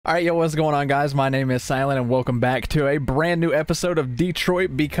Alright, yo, what's going on, guys? My name is Sighlent, and welcome back to a brand new episode of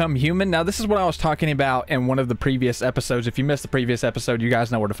Detroit Become Human. Now, this is what I was talking about in one of the previous episodes. If you missed the previous episode, you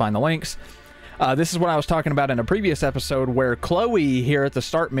guys know where to find the links. This is what I was talking about in a previous episode where Chloe here at the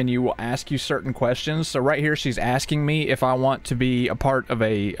start menu will ask you certain questions. So right here, she's asking me if I want to be a part of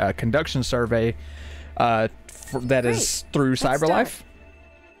a conduction survey that is through CyberLife.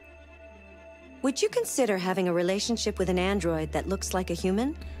 Would you consider having a relationship with an android that looks like a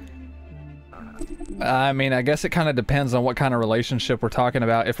human? I mean, I guess it kind of depends on what kind of relationship we're talking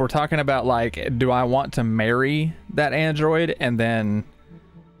about. If we're talking about, like, do I want to marry that android and then,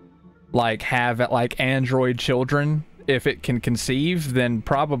 like, have, like, android children if it can conceive, then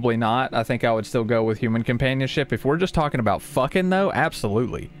probably not. I think I would still go with human companionship. If we're just talking about fucking, though,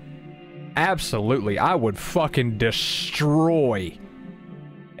 absolutely. Absolutely. I would fucking destroy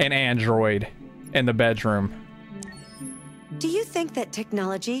an android in the bedroom. Do you think that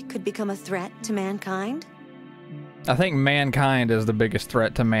technology could become a threat to mankind? I think mankind is the biggest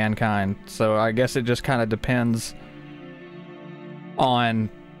threat to mankind, so I guess it just kind of depends on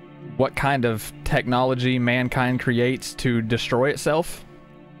what kind of technology mankind creates to destroy itself.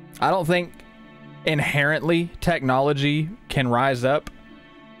 I don't think inherently technology can rise up.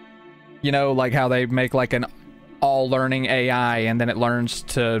 You know, like how they make like an all-learning AI and then it learns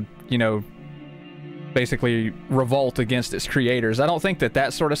to, you know, basically revolt against its creators. I don't think that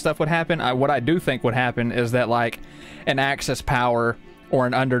that sort of stuff would happen. What I do think would happen is that, like, an Axis power or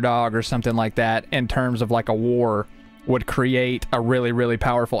an underdog or something like that in terms of like a war would create a really, really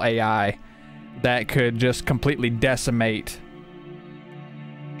powerful AI that could just completely decimate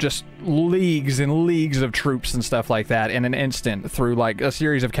just leagues and leagues of troops and stuff like that in an instant through like a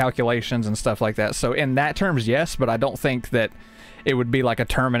series of calculations and stuff like that. So in that terms, yes, but I don't think that it would be like a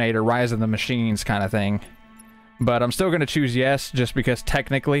Terminator Rise of the Machines kind of thing. But I'm still going to choose yes, just because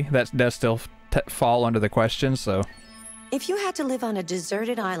technically that does still fall under the question, so. If you had to live on a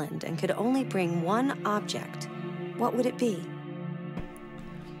deserted island and could only bring one object, what would it be?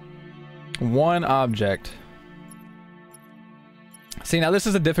 One object. See, now this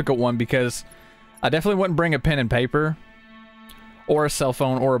is a difficult one because I definitely wouldn't bring a pen and paper or a cell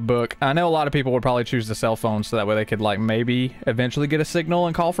phone or a book. I know a lot of people would probably choose the cell phone so that way they could, like, maybe eventually get a signal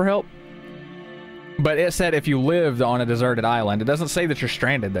and call for help. But it said if you lived on a deserted island. It doesn't say that you're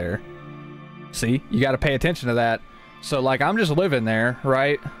stranded there. See? You got to pay attention to that. So, like, I'm just living there,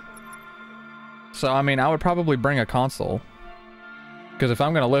 right? So, I mean, I would probably bring a console. Because if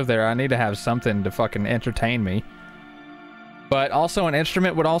I'm going to live there, I need to have something to fucking entertain me. But also an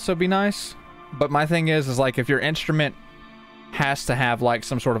instrument would also be nice. But my thing is like, if your instrument has to have like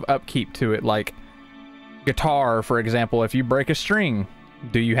some sort of upkeep to it, like guitar, for example, if you break a string,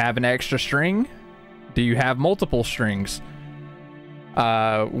 do you have an extra string? Do you have multiple strings?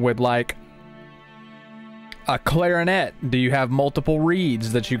 With like a clarinet, do you have multiple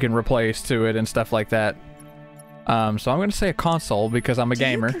reeds that you can replace to it and stuff like that? So I'm going to say a console because I'm a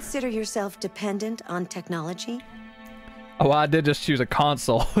gamer. Do you consider yourself dependent on technology? Oh, well, I did just choose a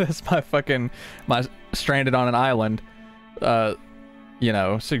console. That's my stranded on an island, you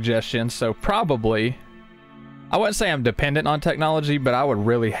know, suggestion. So probably, I wouldn't say I'm dependent on technology, but I would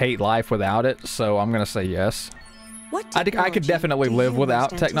really hate life without it. So I'm going to say yes. I could definitely live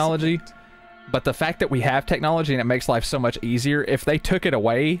without technology, but the fact that we have technology and it makes life so much easier, if they took it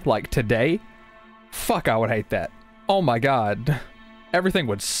away, like today, fuck, I would hate that. Oh my God. Everything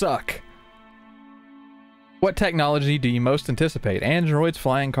would suck. What technology do you most anticipate? Androids,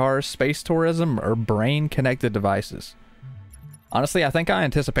 flying cars, space tourism, or brain-connected devices? Honestly, I think I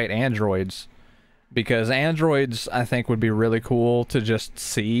anticipate androids. Because androids, I think, would be really cool to just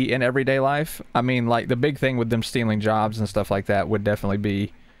see in everyday life. I mean, like, the big thing with them stealing jobs and stuff like that would definitely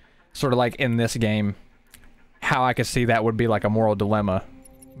be sort of like in this game. How I could see that would be like a moral dilemma.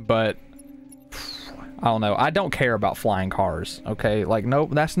 But I don't know. I don't care about flying cars, okay? Like, nope,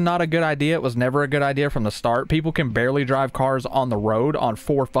 that's not a good idea. It was never a good idea from the start. People can barely drive cars on the road on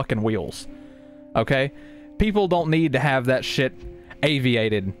 4 fucking wheels, okay? People don't need to have that shit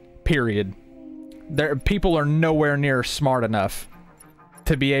aviated, period. People are nowhere near smart enough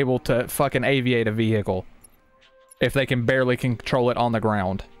to be able to fucking aviate a vehicle if they can barely control it on the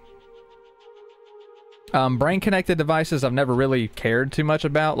ground. Brain-connected devices I've never really cared too much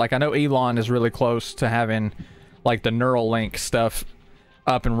about. Like, I know Elon is really close to having, like, the Neuralink stuff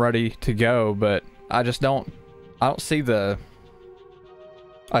up and ready to go, but I just don't see the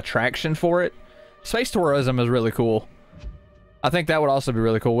attraction for it. Space tourism is really cool. I think that would also be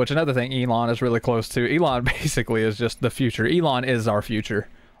really cool, which another thing Elon is really close to. Elon basically is just the future. Elon is our future.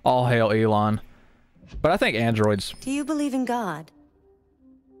 All hail Elon. But I think androids. Do you believe in God?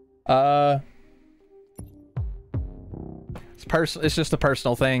 It's just a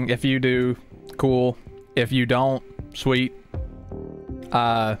personal thing. If you do, cool. If you don't, sweet.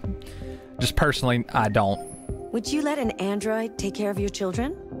 Just personally, I don't. Would you let an android take care of your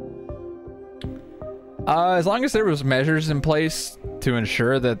children? As long as there was measures in place to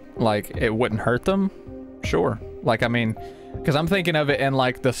ensure that, like, it wouldn't hurt them, sure. Like, I mean, because I'm thinking of it in,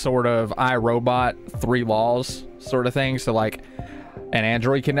 like, the sort of iRobot 3 laws sort of thing. So, like, an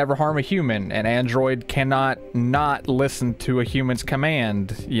android can never harm a human. An android cannot not listen to a human's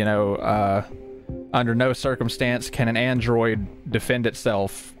command. You know, under no circumstance can an android defend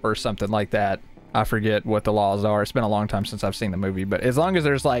itself or something like that. I forget what the laws are. It's been a long time since I've seen the movie. But as long as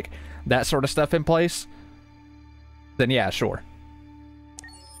there's, like, that sort of stuff in place, then yeah, sure.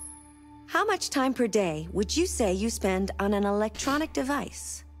 How much time per day would you say you spend on an electronic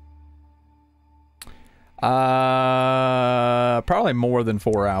device? Probably more than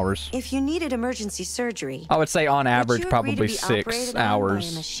 4 hours. If you needed emergency surgery, I would say on average probably would 6 hours.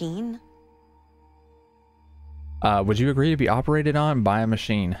 by a machine? Would you agree to be operated on by a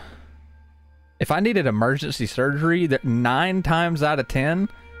machine? If I needed emergency surgery, that 9 times out of 10,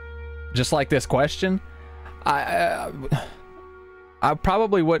 just like this question, I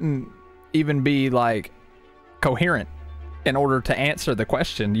probably wouldn't even be like coherent in order to answer the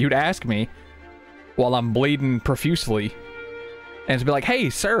question. You'd ask me while I'm bleeding profusely, and to be like, "Hey,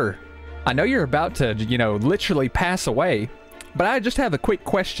 sir, I know you're about to, you know, literally pass away, but I just have a quick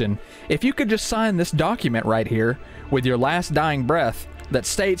question. If you could just sign this document right here with your last dying breath that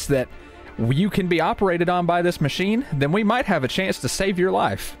states that you can be operated on by this machine, then we might have a chance to save your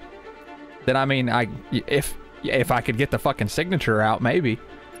life." Then, I mean, if I could get the fucking signature out, maybe.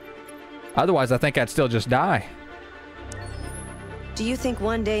 Otherwise, I think I'd still just die. Do you think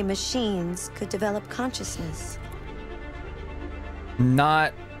one day machines could develop consciousness?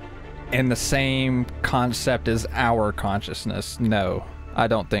 Not in the same concept as our consciousness. No, I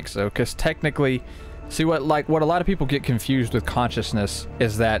don't think so. Because technically, see what a lot of people get confused with consciousness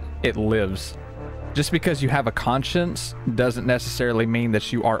is that it lives. Just because you have a conscience doesn't necessarily mean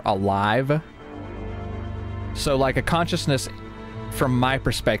that you are alive. So, like, a consciousness, from my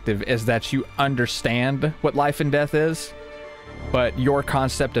perspective, is that you understand what life and death is, but your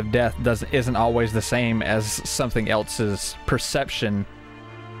concept of death isn't always the same as something else's perception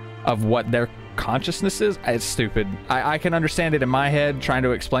of what their consciousness is. It's stupid. I can understand it in my head. Trying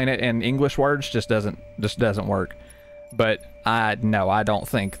to explain it in English words just doesn't work. But no, I don't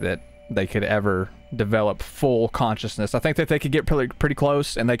think that they could ever develop full consciousness. I think that they could get pretty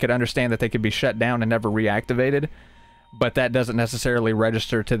close, and they could understand that they could be shut down and never reactivated, but that doesn't necessarily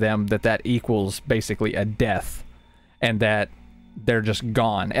register to them that equals basically a death, and that they're just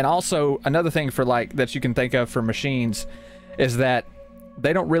gone. And also, another thing for, like, that you can think of for machines is that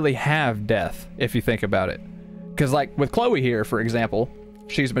they don't really have death, if you think about it. Because, like, with Chloe here, for example,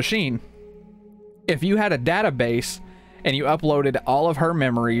 she's a machine. If you had a database and you uploaded all of her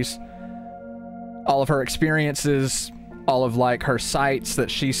memories, all of her experiences, all of, like, her sights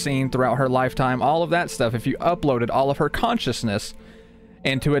that she's seen throughout her lifetime, all of that stuff, if you uploaded all of her consciousness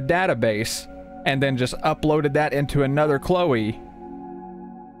into a database and then just uploaded that into another Chloe,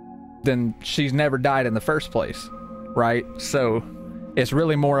 then she's never died in the first place, right? So it's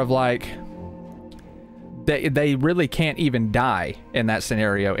really more of like they really can't even die in that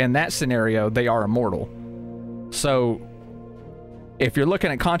scenario. In that scenario, they are immortal. So if you're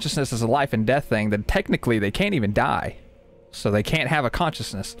looking at consciousness as a life and death thing, then technically they can't even die. So they can't have a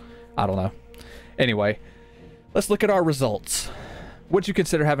consciousness. I don't know. Anyway, let's look at our results. Would you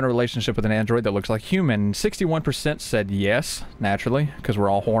consider having a relationship with an android that looks like human? 61% said yes, naturally, because we're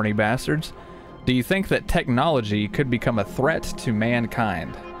all horny bastards. Do you think that technology could become a threat to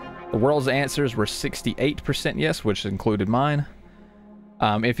mankind? The world's answers were 68% yes, which included mine.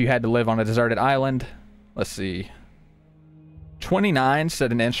 If you had to live on a deserted island, let's see. 29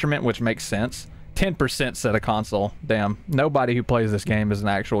 said an instrument, which makes sense. 10% said a console. Damn, nobody who plays this game is an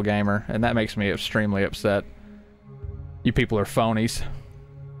actual gamer, and that makes me extremely upset. You people are phonies.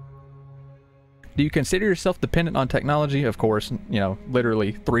 Do you consider yourself dependent on technology? Of course, you know,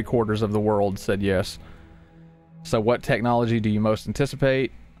 literally 3/4 of the world said yes. So what technology do you most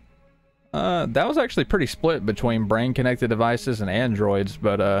anticipate? That was actually pretty split between brain-connected devices and androids,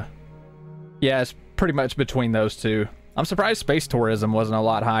 but yeah, it's pretty much between those two. I'm surprised space tourism wasn't a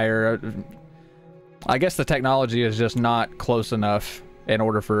lot higher. I guess the technology is just not close enough in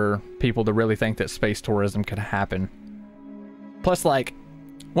order for people to really think that space tourism could happen. Plus, like,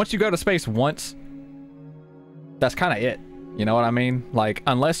 once you go to space once, that's kind of it. You know what I mean? Like,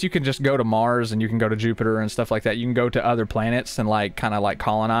 unless you can just go to Mars and you can go to Jupiter and stuff like that, you can go to other planets and like kind of like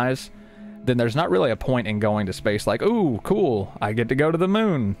colonize, then there's not really a point in going to space. Like, ooh, cool, I get to go to the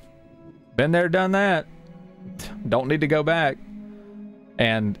moon. Been there, done that. Don't need to go back.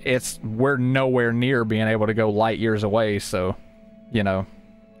 And we're nowhere near being able to go light years away, so, you know,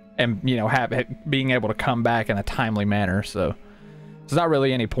 and, you know, being able to come back in a timely manner, so there's not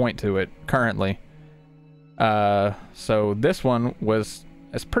really any point to it currently. So this one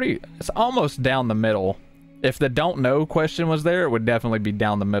it's almost down the middle. If the don't know question was there, it would definitely be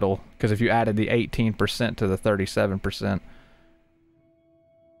down the middle, because if you added the 18% to the 37%.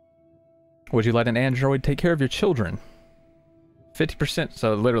 Would you let an android take care of your children? 50%,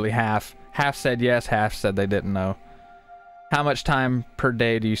 so literally half. Half said yes, half said they didn't know. How much time per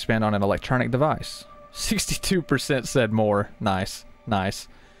day do you spend on an electronic device? 62% said more. Nice, nice.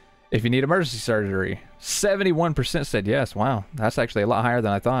 If you need emergency surgery, 71% said yes. Wow, that's actually a lot higher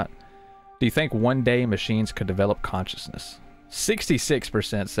than I thought. Do you think one day machines could develop consciousness?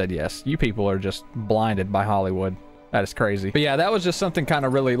 66% said yes. You people are just blinded by Hollywood. That is crazy. But yeah, that was just something kind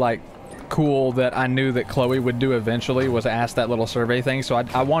of really like cool that I knew that Chloe would do eventually, was ask that little survey thing. So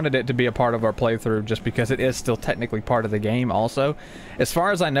I wanted it to be a part of our playthrough just because it is still technically part of the game also. As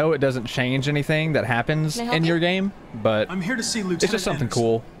far as I know, it doesn't change anything that happens in your game, but I'm here to see Lieutenant it's just something Anderson.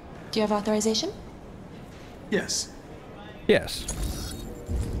 cool. Do you have authorization? Yes. Yes.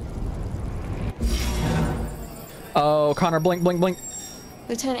 Oh, Connor, blink, blink, blink.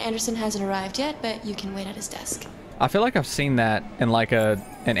 Lieutenant Anderson hasn't arrived yet, but you can wait at his desk. I feel like I've seen that in like an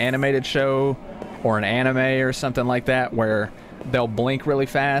animated show or an anime or something like that, where they'll blink really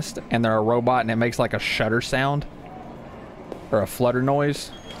fast and they're a robot and it makes like a shudder sound or a flutter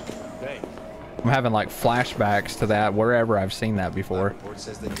noise. I'm having like flashbacks to that wherever I've seen that before.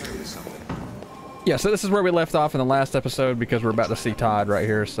 Yeah, so this is where we left off in the last episode, because we're about to see Todd right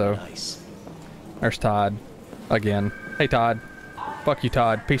here, so. There's Todd. Again. Hey, Todd. Fuck you,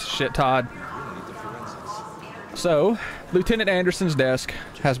 Todd. Piece of shit, Todd. So, Lieutenant Anderson's desk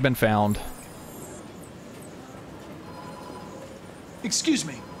has been found. Excuse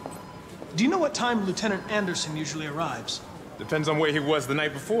me. Do you know what time Lieutenant Anderson usually arrives? Depends on where he was the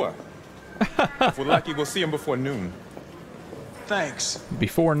night before. If we're lucky, we'll see him before noon. Thanks.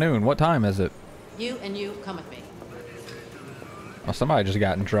 Before noon? What time is it? You and you come with me. Oh, somebody just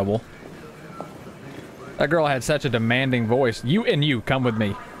got in trouble. That girl had such a demanding voice. You and you, come with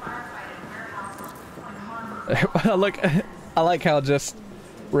me. Look, I like how just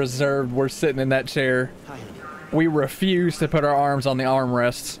reserved we're sitting in that chair. We refuse to put our arms on the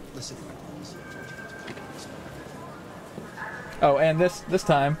armrests. Oh, and this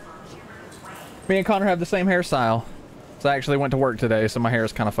time, me and Connor have the same hairstyle. So I actually went to work today, so my hair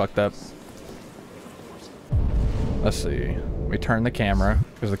is kind of fucked up. Let's see. We turn the camera,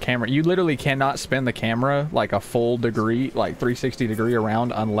 because the camera, you literally cannot spin the camera like a full degree, like 360 degree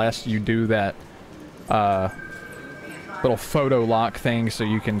around, unless you do that little photo lock thing so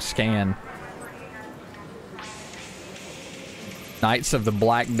you can scan. Knights of the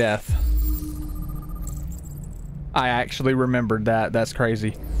Black Death. I actually remembered that. That's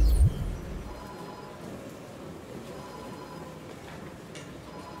crazy.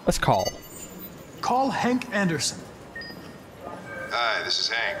 Let's call. Call Hank Anderson. Hi, this is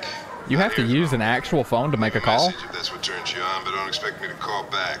Hank. You have to use an actual phone to make a call? Message if that's what turns you on, but don't expect me to call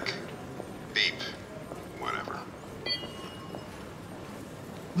back. Beep. Whatever.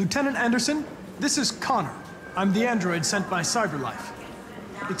 Lieutenant Anderson, this is Connor. I'm the android sent by CyberLife.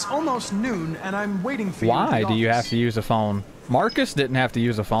 It's almost noon, and I'm waiting for you at Why the do you have office. to use a phone? Marcus didn't have to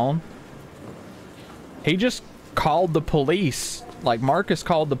use a phone. He just called the police. Like, Marcus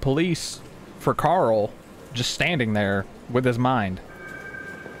called the police for Carl, just standing there with his mind.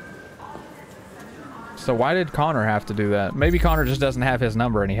 So why did Connor have to do that? Maybe Connor just doesn't have his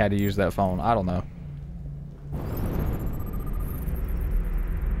number and he had to use that phone. I don't know.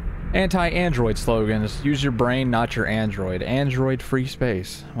 Anti-android slogans. Use your brain, not your android. Android free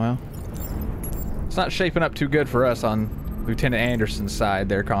space. Well, it's not shaping up too good for us on Lieutenant Anderson's side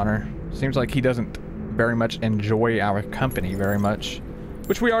there, Connor. Seems like he doesn't very much enjoy our company very much,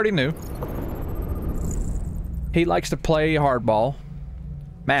 which we already knew. He likes to play hardball.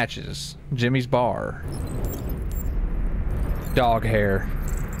 Matches. Jimmy's Bar. Dog hair.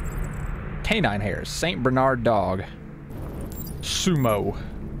 Canine hairs. St. Bernard dog. Sumo.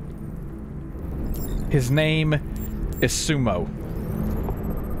 His name is Sumo.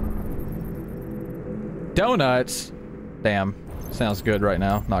 Donuts. Damn. Sounds good right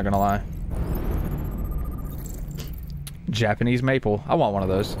now. Not gonna lie. Japanese maple. I want one of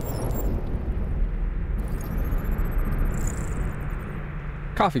those.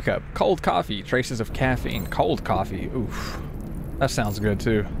 Coffee cup. Cold coffee. Traces of caffeine. Cold coffee. Oof. That sounds good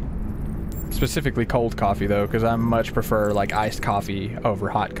too. Specifically cold coffee though, because I much prefer like iced coffee over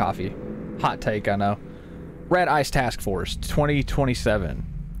hot coffee. Hot take, I know. Red Ice Task Force 2027.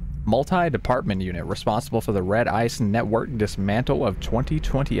 Multi-department unit responsible for the Red Ice Network dismantle of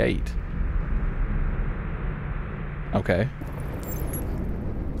 2028. Okay.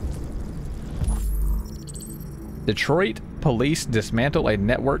 Detroit police dismantle a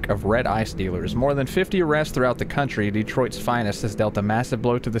network of red ice dealers. More than 50 arrests throughout the country. Detroit's finest has dealt a massive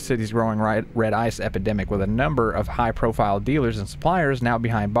blow to the city's growing red ice epidemic, with a number of high-profile dealers and suppliers now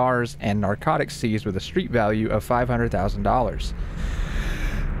behind bars and narcotics seized with a street value of $500,000.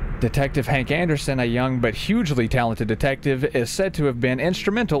 Detective Hank Anderson, a young but hugely talented detective, is said to have been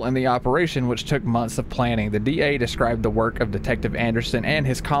instrumental in the operation, which took months of planning. The DA described the work of Detective Anderson and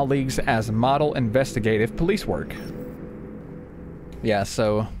his colleagues as model investigative police work. Yeah,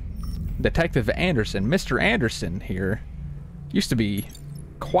 so Detective Anderson, Mr. Anderson here, used to be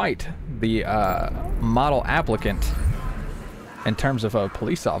quite the model applicant in terms of a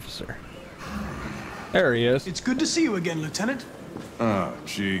police officer. There he is. It's good to see you again, Lieutenant. Oh,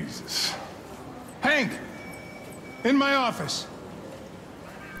 Jesus. Hank! In my office.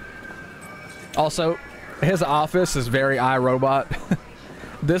 Also, his office is very iRobot.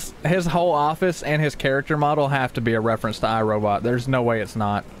 His whole office and his character model have to be a reference to iRobot. There's no way it's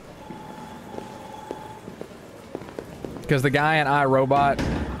not. Because the guy in iRobot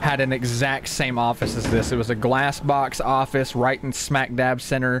had an exact same office as this. It was a glass box office right in smack dab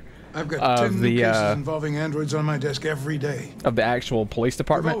center I've got 10 of new the cases involving androids on my desk every day. of the actual police I've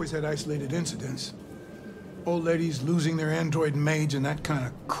department. always had isolated incidents. Old ladies losing their android maids and that kind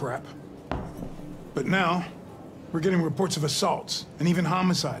of crap. But now, we're getting reports of assaults and even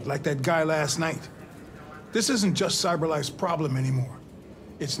homicide, like that guy last night. This isn't just CyberLife's problem anymore.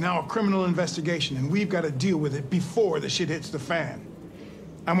 It's now a criminal investigation, and we've got to deal with it before the shit hits the fan.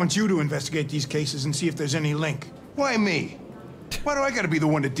 I want you to investigate these cases and see if there's any link. Why me? Why do I gotta be the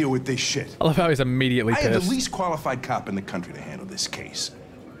one to deal with this shit? I love how he's immediately I pissed. have the least qualified cop in the country to handle this case.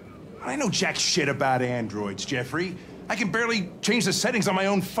 I know jack shit about androids, Jeffrey. I can barely change the settings on my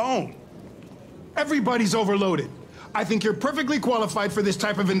own phone. Everybody's overloaded. I think you're perfectly qualified for this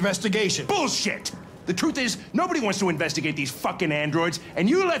type of investigation. Bullshit! The truth is, nobody wants to investigate these fucking androids, and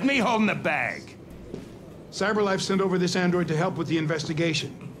you let me hold in the bag. CyberLife sent over this android to help with the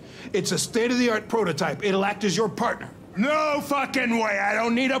investigation. It's a state-of-the-art prototype. It'll act as your partner. No fucking way! I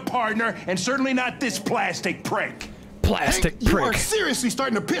don't need a partner, and certainly not this plastic prick. Plastic Hank, you prick. are seriously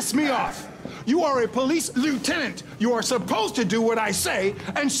starting to piss me off. You are a police lieutenant. You are supposed to do what I say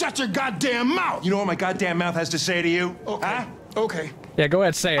and shut your goddamn mouth. You know what my goddamn mouth has to say to you? Okay. Huh? Okay. Yeah, go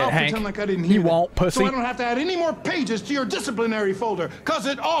ahead, say it, I'll Hank. pretend like I didn't hear You that, won't, pussy. So I don't have to add any more pages to your disciplinary folder, because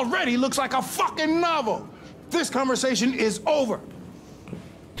it already looks like a fucking novel. This conversation is over.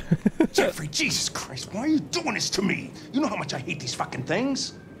 Jeffrey, Jesus Christ, why are you doing this to me? You know how much I hate these fucking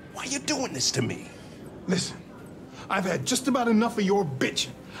things. Why are you doing this to me? Listen, I've had just about enough of your bitching.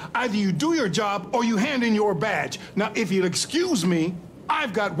 Either you do your job or you hand in your badge. Now, if you'll excuse me,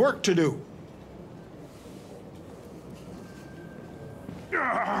 I've got work to do.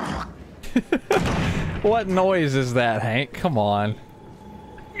 What noise is that, Hank? Come on.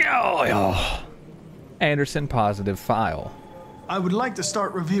 Anderson positive file. I would like to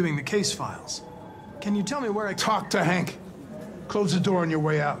start reviewing the case files. Can you tell me where I Talk to Hank. Close the door on your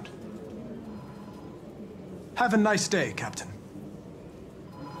way out. Have a nice day, Captain.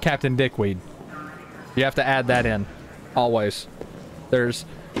 Captain Dickweed. You have to add that in. Always. There's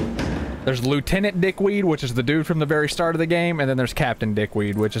Lieutenant Dickweed, which is the dude from the very start of the game, and then there's Captain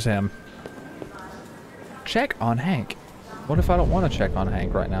Dickweed, which is him. Check on Hank. What if I don't want to check on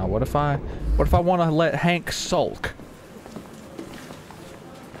Hank right now? What if I want to let Hank sulk?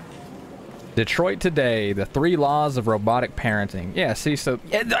 Detroit Today, the 3 laws of robotic parenting. Yeah, see, so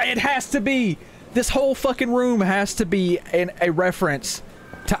it has to be. This whole fucking room has to be a reference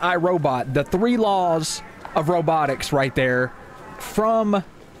to iRobot. The 3 laws of robotics right there from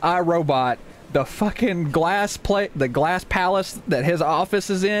iRobot. The fucking glass plate, the glass palace that his office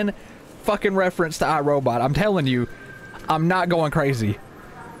is in, fucking reference to iRobot. I'm telling you, I'm not going crazy.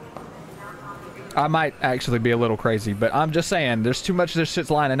 I might actually be a little crazy, but I'm just saying, there's too much of this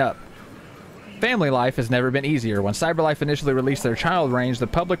shit's lining up. Family life has never been easier. When CyberLife initially released their child range, the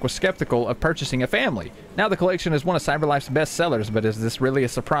public was skeptical of purchasing a family. Now the collection is one of CyberLife's best sellers, but is this really a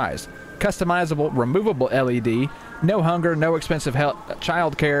surprise? Customizable, removable LED, no hunger, no expensive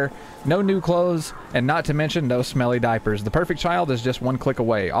child care, no new clothes, and not to mention no smelly diapers. The perfect child is just one click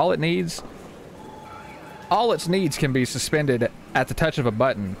away. All its needs can be suspended at the touch of a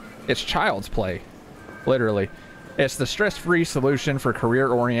button. It's child's play, literally. It's the stress-free solution for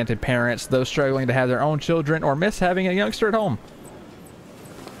career-oriented parents, those struggling to have their own children, or miss having a youngster at home.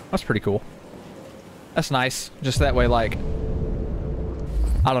 That's pretty cool. That's nice. Just that way, like,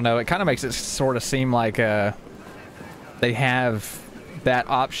 I don't know, it kind of makes it sort of seem like they have that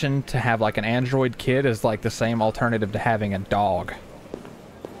option to have like an android kid as like the same alternative to having a dog.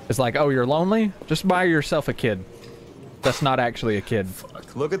 It's like, oh, you're lonely? Just buy yourself a kid. That's not actually a kid.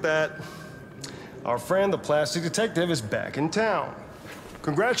 Fuck, look at that. Our friend, the plastic detective, is back in town.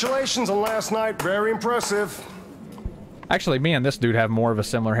 Congratulations on last night. Very impressive. Actually, me and this dude have more of a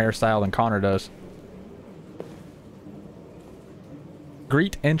similar hairstyle than Connor does.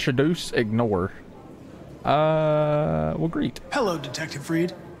 Greet, introduce, ignore. We'll greet. Hello, Detective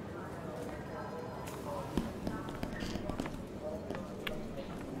Reed.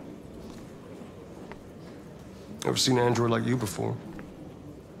 Never seen an android like you before.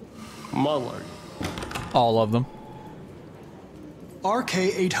 Model are you? All of them.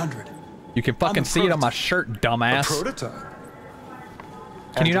 RK-800. You can fucking see it on my shirt, dumbass. A prototype.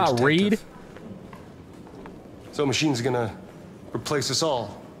 Can you not read? So machine's gonna replace us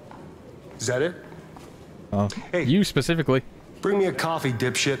all. Is that it? Hey, you specifically. Bring me a coffee,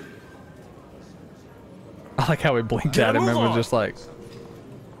 dipshit. I like how he blinked at him and was just like,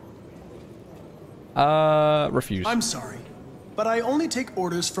 refuse. I'm sorry, but I only take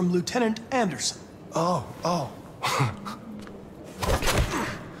orders from Lieutenant Anderson. Oh.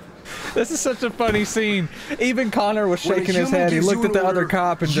 This is such a funny scene. Even Connor was shaking his head. He looked at the other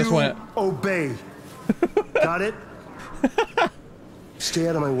cop and just went, obey. Got it? Stay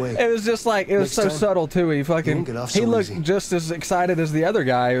out of my way. It was just like, it was so subtle too. He fucking, he looked just as excited as the other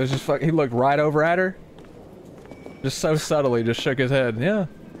guy. It was just he looked right over at her. Just so subtly, just shook his head. Yeah.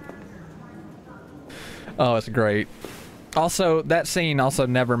 Oh, it's great. Also, that scene also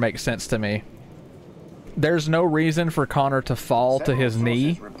never makes sense to me. There's no reason for Connor to fall to his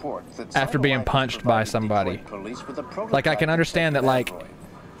knee after being punched by somebody. Like, I can understand that, like,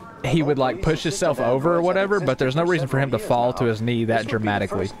 he would, like, push himself over or whatever, but there's no reason for him to fall to his knee that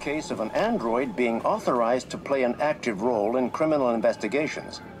dramatically. This would be the first case of an android being authorized to play an active role in criminal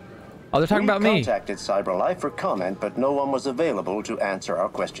investigations. Oh, they're talking about me. We contacted CyberLife for comment, but no one was available to answer our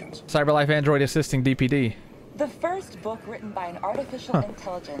questions. CyberLife Android assisting DPD. The first book written by an artificial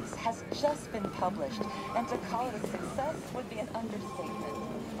intelligence has just been published, and to call it a success would be an understatement.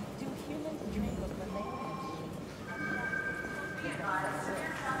 Do humans dream of when they...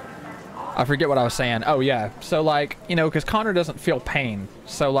 I forget what I was saying. Oh, yeah. So, like, you know, because Connor doesn't feel pain.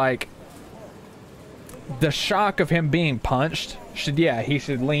 So, like, the shock of him being punched he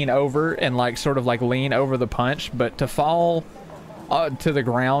should lean over and, like, sort of, like, lean over the punch. But to fall to the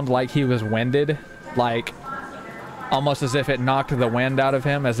ground like he was winded, like, almost as if it knocked the wind out of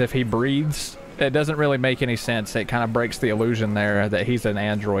him, as if he breathes, it doesn't really make any sense. It kind of breaks the illusion there that he's an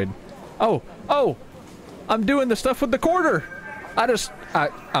android. Oh, I'm doing the stuff with the quarter.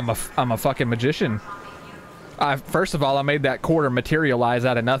 I'm a fucking magician. First of all, I made that quarter materialize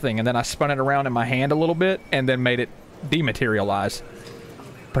out of nothing, and then I spun it around in my hand a little bit, and then made it dematerialize.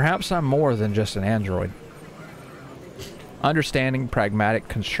 Perhaps I'm more than just an android. Understanding, pragmatic,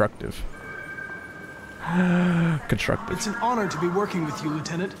 constructive. Constructive. It's an honor to be working with you,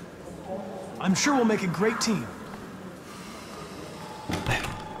 Lieutenant. I'm sure we'll make a great team.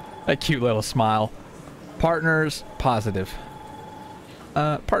 A cute little smile. Partners, positive.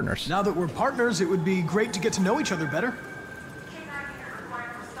 Partners. Now that we're partners, it would be great to get to know each other better.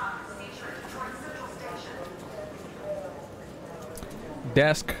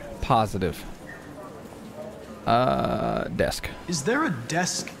 Desk, positive. Desk. Is there a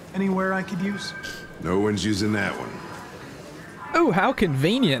desk anywhere I could use? No one's using that one. Ooh, how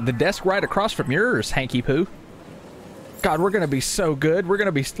convenient. The desk right across from yours, Hanky Poo. God, we're gonna be so good. We're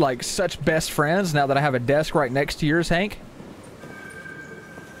gonna be like such best friends now that I have a desk right next to yours, Hank.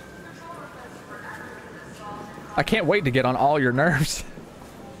 I can't wait to get on all your nerves.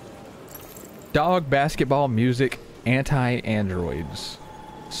 Dog, basketball, music, anti-androids.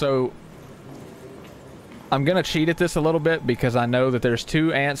 So, I'm going to cheat at this a little bit because I know that there's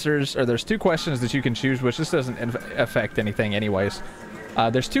two answers, or there's two questions that you can choose, which this doesn't affect anything anyways.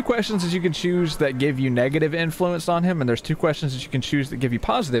 There's two questions that you can choose that give you negative influence on him, and there's two questions that you can choose that give you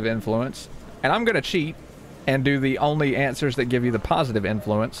positive influence. And I'm going to cheat and do the only answers that give you the positive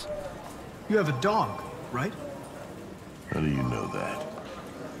influence. You have a dog, right? How do you know that?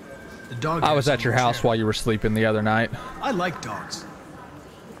 The dog. I was at your house while you were sleeping the other night. I like dogs.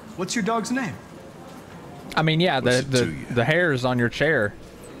 What's your dog's name? I mean, yeah, the hairs on your chair.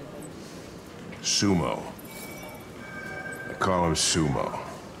 Sumo. call him Sumo.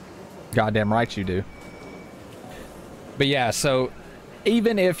 Goddamn right you do. But yeah, so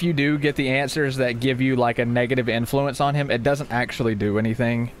even if you do get the answers that give you like a negative influence on him, it doesn't actually do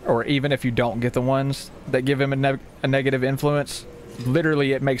anything. Or even if you don't get the ones that give him a negative influence,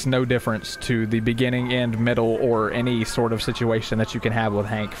 literally it makes no difference to the beginning, end, middle, or any sort of situation that you can have with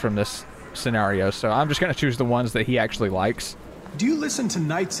Hank from this scenario. So I'm just going to choose the ones that he actually likes. Do you listen to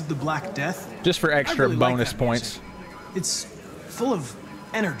Knights of the Black Death? Just for extra really like bonus that points. music. It's full of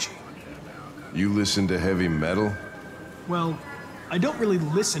energy. You listen to heavy metal? Well, I don't really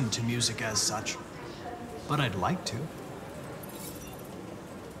listen to music as such, but I'd like to.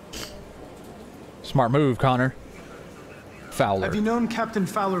 Smart move, Connor. Fowler. Have you known Captain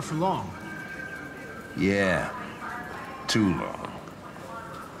Fowler for long? Yeah. Too long.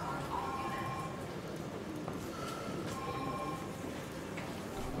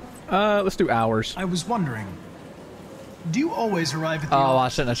 Let's do hours. I was wondering, do you always arrive at the Oh, I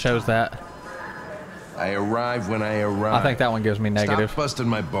shouldn't have chose that. I arrive when I arrive. I think that one gives me negative. Stop busting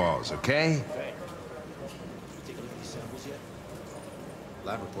my balls, okay?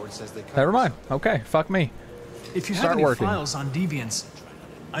 Lab report says they Never mind. Okay, fuck me. If you Start have any working. files on deviants,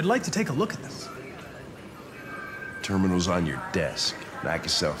 I'd like to take a look at them. Terminal's on your desk. Knock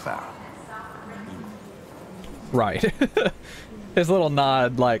yourself out. Right. His little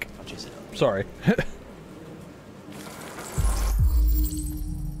nod, like, sorry.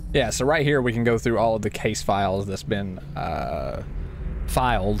 Yeah, so right here we can go through all of the case files that's been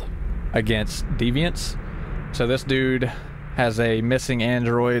filed against deviants. So this dude has a missing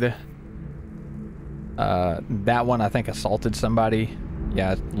android. That one I think assaulted somebody.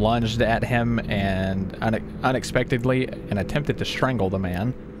 Yeah, lunged at him and unexpectedly and attempted to strangle the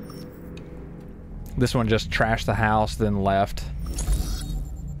man. This one just trashed the house, then left.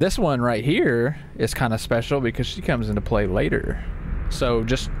 This one right here is kind of special because she comes into play later. So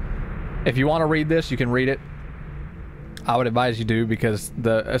just, if you want to read this, you can read it. I would advise you do, because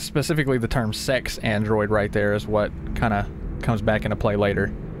the specifically the term sex android right there is what kind of comes back into play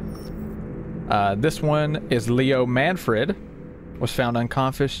later. This one is Leo Manfred, was found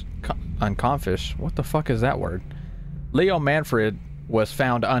unconscious. What the fuck is that word? Leo Manfred was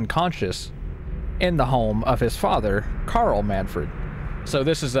found unconscious in the home of his father, Carl Manfred. So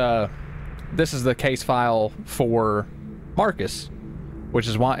this is the case file for Marcus, which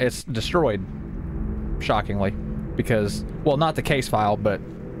is why it's destroyed, shockingly, because, well, not the case file, but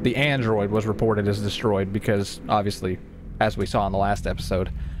the android was reported as destroyed because, obviously, as we saw in the last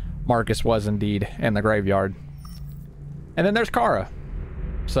episode, Marcus was indeed in the graveyard. And then there's Kara.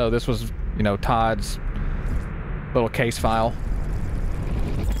 So this was, you know, Todd's little case file.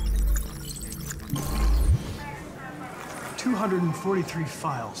 243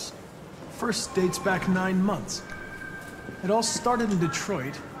 files. First dates back 9 months. It all started in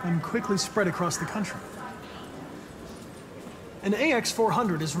Detroit and quickly spread across the country. An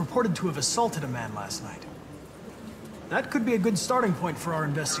AX-400 is reported to have assaulted a man last night. That could be a good starting point for our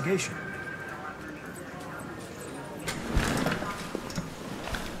investigation.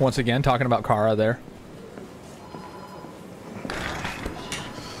 Once again, talking about Kara there.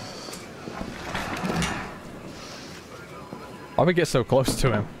 Why we get so close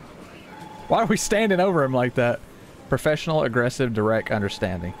to him? Why are we standing over him like that? Professional, aggressive, direct,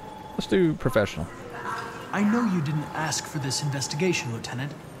 understanding. Let's do professional. I know you didn't ask for this investigation,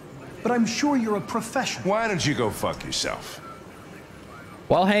 Lieutenant, but I'm sure you're a professional. Why don't you go fuck yourself?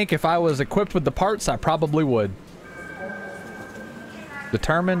 Well, Hank, if I was equipped with the parts, I probably would.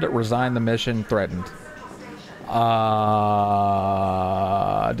 Determined, resign the mission, threatened.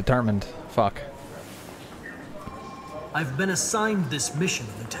 Determined. Fuck. I've been assigned this mission,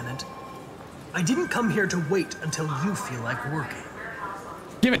 Lieutenant. I didn't come here to wait until you feel like working.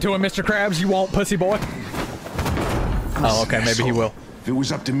 Give it to him, Mr. Krabs, you won't, pussy boy. Oh, okay, maybe he will. If it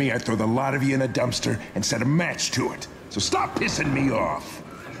was up to me, I'd throw the lot of you in a dumpster and set a match to it. So stop pissing me off.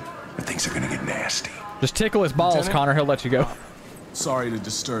 But things are gonna get nasty. Just tickle his balls, Lieutenant? Connor, he'll let you go. Sorry to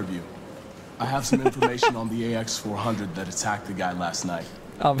disturb you. I have some information on the AX-400 that attacked the guy last night.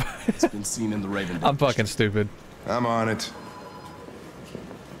 It's been seen in the Raven. I'm fucking stupid. I'm on it.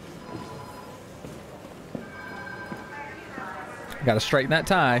 Gotta straighten that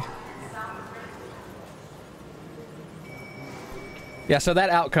tie. Yeah, so that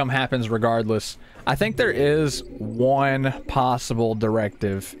outcome happens regardless. I think there is one possible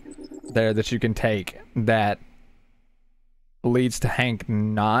directive there that you can take that leads to Hank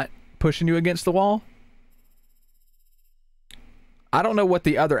not pushing you against the wall. I don't know what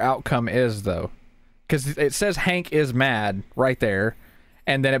the other outcome is, though. Because it says Hank is mad right there,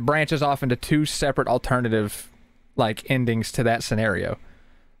 and then it branches off into two separate alternative like endings to that scenario.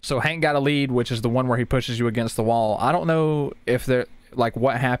 So Hank got a lead, which is the one where he pushes you against the wall. I don't know if there, like,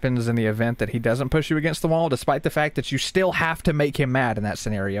 what happens in the event that he doesn't push you against the wall, despite the fact that you still have to make him mad in that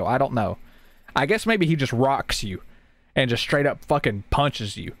scenario. I don't know. I guess maybe he just rocks you and just straight up fucking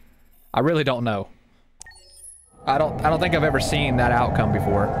punches you. I really don't know. I don't think I've ever seen that outcome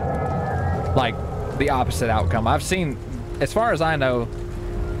before. Like, the opposite outcome. I've seen, as far as I know,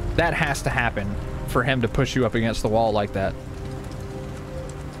 that has to happen for him to push you up against the wall like that.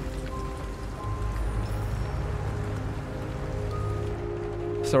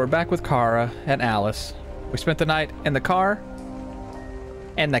 So we're back with Kara and Alice. We spent the night in the car.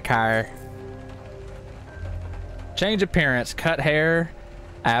 In the car. Change appearance, cut hair.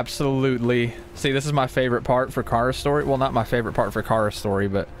 Absolutely. See, this is my favorite part for Kara's story. Well, not my favorite part for Kara's story,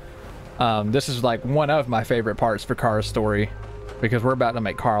 but this is like one of my favorite parts for Kara's story because we're about to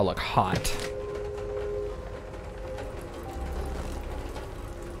make Kara look hot.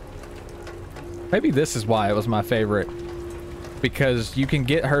 Maybe this is why it was my favorite. Because you can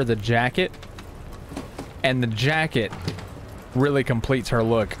get her the jacket, and the jacket really completes her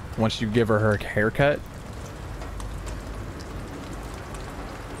look once you give her her haircut.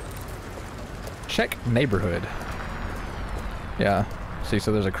 Check neighborhood. Yeah, see,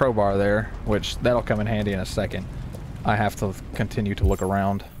 so there's a crowbar there, which that'll come in handy in a second. I have to continue to look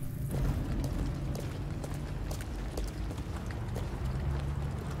around.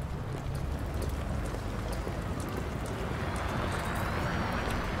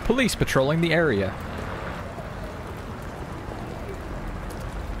 Police patrolling the area.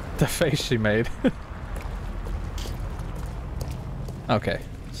 The face she made. Okay,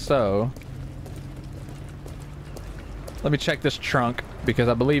 so let me check this trunk, because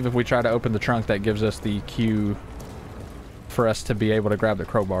I believe if we try to open the trunk, that gives us the cue for us to be able to grab the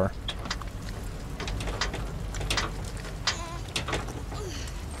crowbar.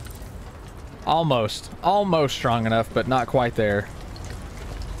 Almost strong enough, but not quite there.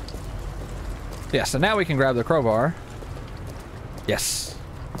 Yeah, so now we can grab the crowbar. Yes.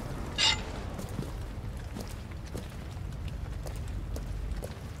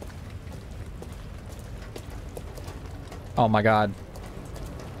 Oh my god.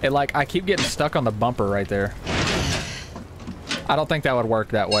 It, like, I keep getting stuck on the bumper right there. I don't think that would work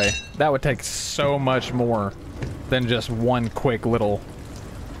that way. That would take so much more than just one quick little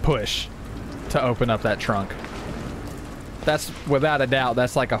push to open up that trunk. That's, without a doubt,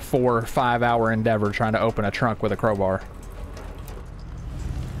 that's like a 4 or 5 hour endeavor trying to open a trunk with a crowbar.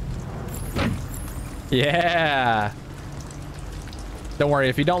 Yeah! Don't worry,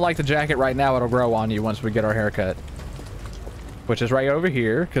 if you don't like the jacket right now, it'll grow on you once we get our haircut. Which is right over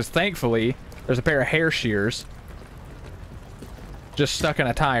here, because thankfully, there's a pair of hair shears just stuck in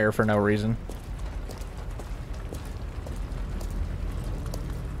a tire for no reason.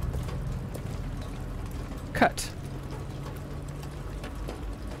 Cut.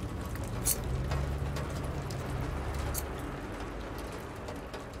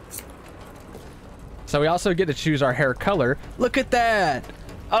 So we also get to choose our hair color. Look at that!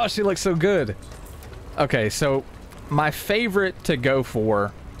 Oh, she looks so good. Okay, so my favorite to go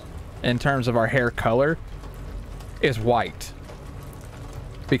for in terms of our hair color is white.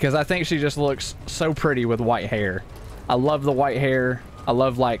 Because I think she just looks so pretty with white hair. I love the white hair. I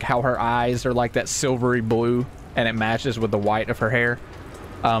love like how her eyes are like that silvery blue and it matches with the white of her hair.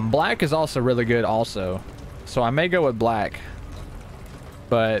 Black is also really good also. So I may go with black.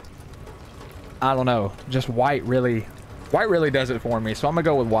 But I don't know, just white really does it for me, so I'm gonna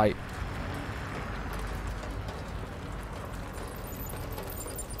go with white.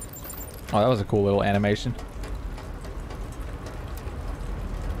 Oh, that was a cool little animation.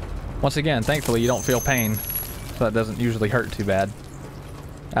 Once again, thankfully you don't feel pain, so that doesn't usually hurt too bad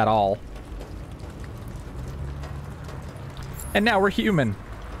at all. And now we're human.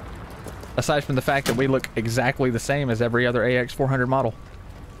 Aside from the fact that we look exactly the same as every other AX400 model.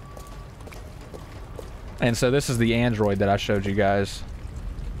 And so this is the android that I showed you guys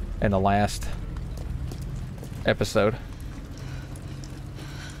in the last episode,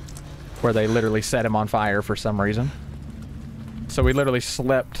 where they literally set him on fire for some reason. So we literally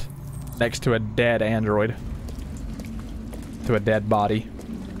slept next to a dead android, to a dead body,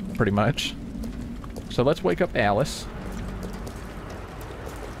 pretty much. So let's wake up Alice.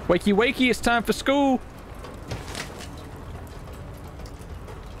 Wakey wakey, it's time for school!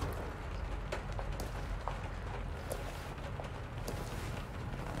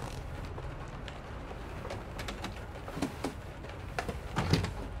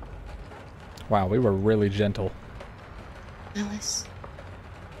 Wow, we were really gentle. Alice.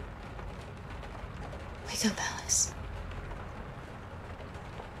 Wake up, Alice.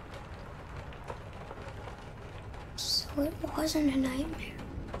 So it wasn't a nightmare.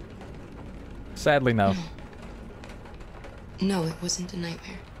 Sadly, no. No, it wasn't a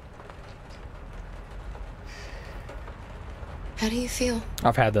nightmare. How do you feel?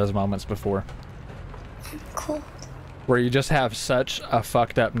 I've had those moments before. I'm cold. Where you just have such a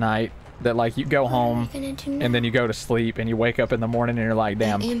fucked up night that, like, you go home and then you go to sleep and you wake up in the morning and you're like,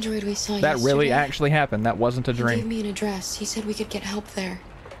 damn, that android we saw that really yesterday, actually happened. That wasn't a he dream. gave me an address. He said we could get help there.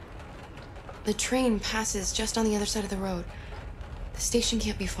 The train passes just on the other side of the road. The station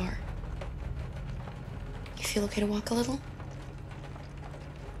can't be far. You feel okay to walk a little?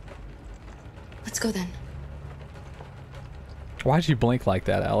 Let's go then. Why'd you blink like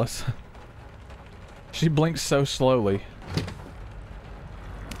that, Alice? She blinks so slowly.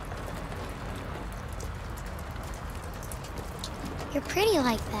 You're pretty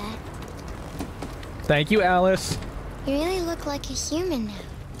like that. Thank you, Alice. You really look like a human now.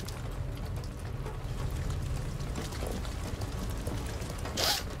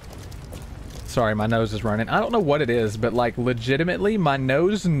 Sorry, my nose is running. I don't know what it is, but like legitimately, my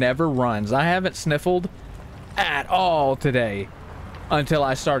nose never runs. I haven't sniffled at all today until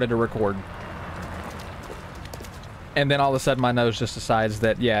I started to record. And then all of a sudden my nose just decides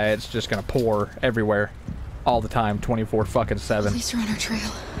that, yeah, it's just gonna pour everywhere all the time, 24 fucking 7. At least we're on our trail.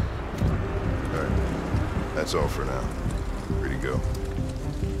 Alright. That's all for now. Free to go.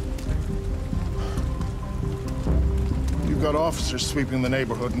 You've got officers sweeping the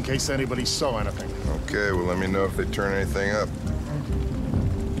neighborhood in case anybody saw anything. Okay, well, let me know if they turn anything up.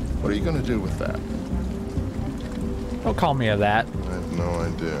 What are you gonna do with that? Don't call me a that. I have no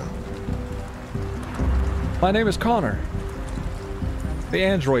idea. My name is Connor. The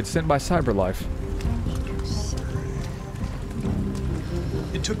android sent by CyberLife.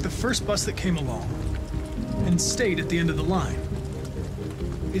 It took the first bus that came along and stayed at the end of the line.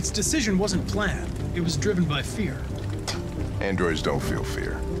 Its decision wasn't planned. It was driven by fear. Androids don't feel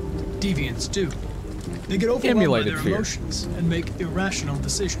fear. Deviants do. They get overwhelmed Emulated by their fear. emotions and make irrational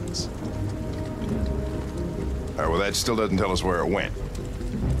decisions. All right, well, that still doesn't tell us where it went.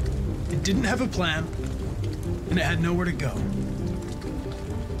 It didn't have a plan, and it had nowhere to go.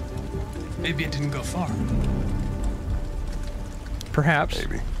 Maybe it didn't go far. Perhaps.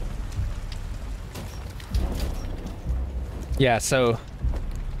 Maybe. Yeah, so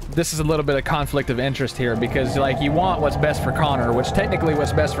this is a little bit of conflict of interest here because, like, you want what's best for Connor, which technically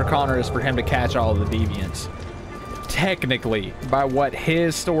what's best for Connor is for him to catch all of the deviants. Technically, by what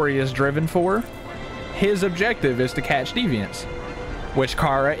his story is driven for, his objective is to catch deviants, which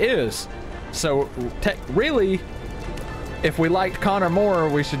Kara is. So, really, if we liked Connor more,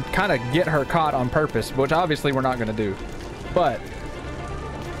 we should kind of get her caught on purpose, which obviously we're not going to do. But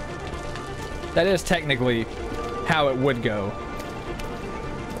that is technically how it would go.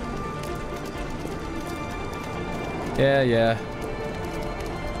 Yeah.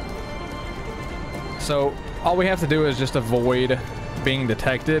 So all we have to do is just avoid being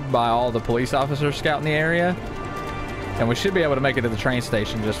detected by all the police officers scouting the area, and we should be able to make it to the train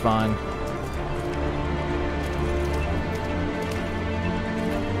station just fine.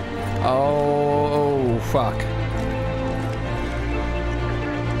 Oh, fuck.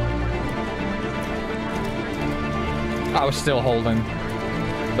 I was still holding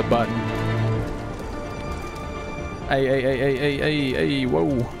the button. Hey, whoa.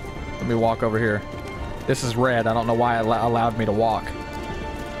 Let me walk over here. This is red. I don't know why it allowed me to walk.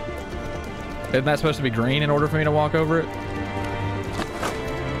 Isn't that supposed to be green in order for me to walk over it?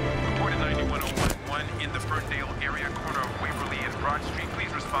 Report 91011 in the Ferndale area, corner of Waverly and Broad Street.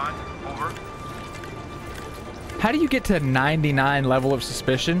 Please respond. Over. How do you get to 99 level of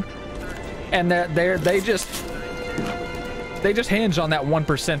suspicion? And they just hinge on that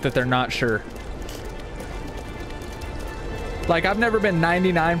 1% that they're not sure. Like, I've never been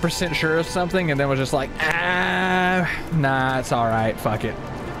 99% sure of something and then was just like, nah, it's all right, fuck it.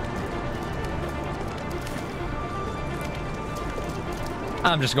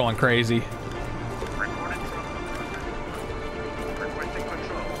 I'm just going crazy.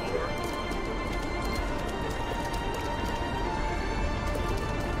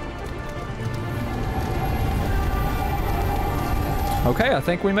 Okay, I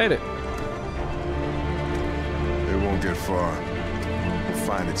think we made it. It won't get far. We'll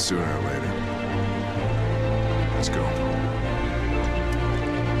find it sooner or later. Let's go.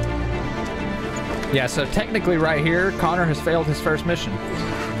 Yeah, so technically right here, Connor has failed his first mission.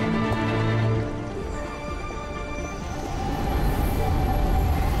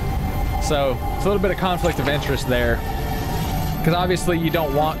 So, it's a little bit of conflict of interest there. Because obviously you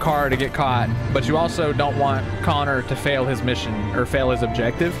don't want Kara to get caught, but you also don't want Connor to fail his mission, or fail his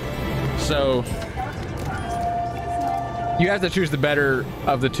objective. So, You have to choose the better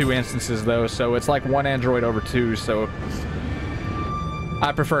of the two instances, though, so it's like one android over two, so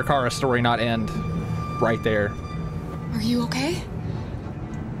I prefer Kara's story not end right there. Are you okay?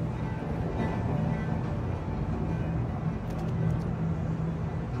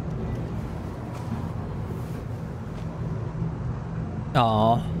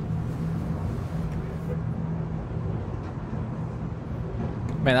 Aww.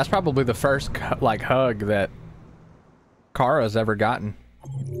 Man, that's probably the first, like, hug that Kara's ever gotten.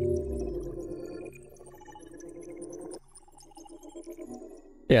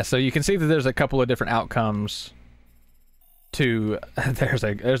 Yeah, so you can see that there's a couple of different outcomes to there's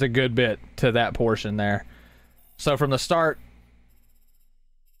a good bit to that portion there. So from the start,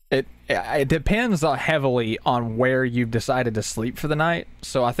 it depends heavily on where you've decided to sleep for the night.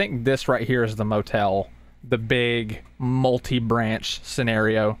 So I think this right here is the motel, the big multi-branch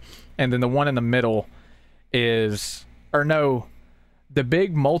scenario, and then the one in the middle is, or no, the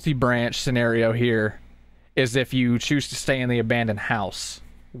big multi-branch scenario here is if you choose to stay in the abandoned house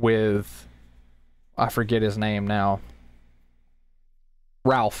with, I forget his name now,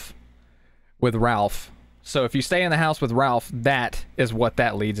 Ralph, with Ralph. So if you stay in the house with Ralph, that is what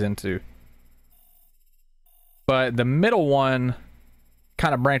that leads into. But the middle one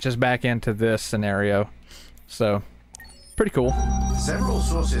kind of branches back into this scenario. So, pretty cool. Several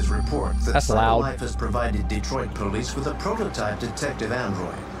sources report that That's loud. Life has provided Detroit police with a prototype detective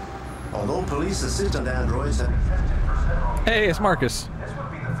android. Although police assistant androids have... Hey, it's Marcus.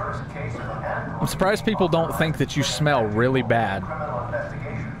 I'm surprised people don't think that you smell really bad.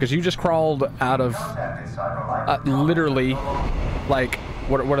 Because you just crawled out of, literally, like,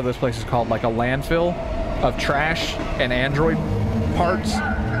 what are those places called? Like a landfill of trash and android parts.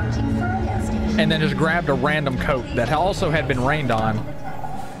 And then just grabbed a random coat that also had been rained on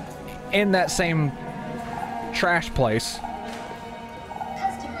in that same trash place.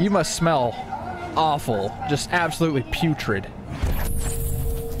 You must smell awful. Just absolutely putrid.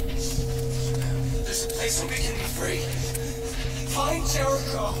 There's a place where we can be free. Find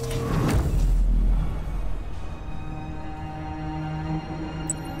Jericho.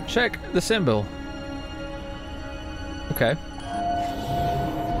 Check the symbol. Okay.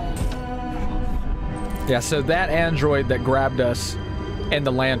 Yeah, so that android that grabbed us in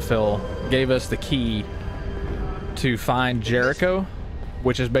the landfill gave us the key to find Jericho,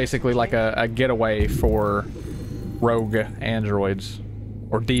 which is basically like a getaway for rogue androids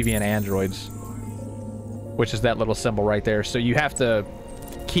or deviant androids, which is that little symbol right there. So you have to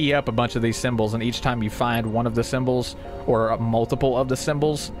key up a bunch of these symbols, and each time you find one of the symbols or a multiple of the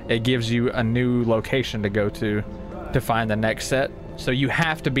symbols, it gives you a new location to go to find the next set. So you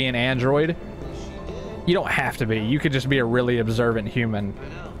have to be an android. You don't have to be. You could just be a really observant human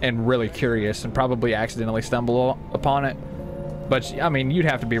and really curious and probably accidentally stumble upon it. But, I mean, you'd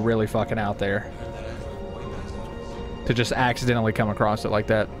have to be really fucking out there to just accidentally come across it like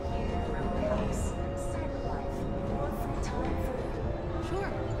that.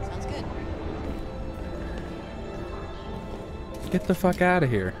 Sure, sounds good. Get the fuck out of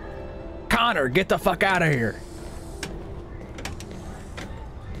here. Connor, get the fuck out of here.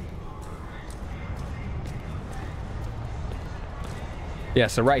 Yeah,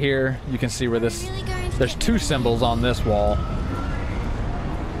 so right here, you can see where this, there's two symbols on this wall.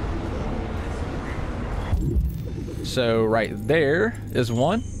 So right there is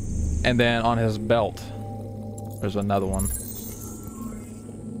one, and then on his belt, there's another one.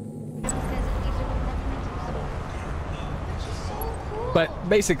 But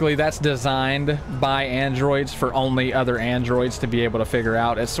basically that's designed by androids for only other androids to be able to figure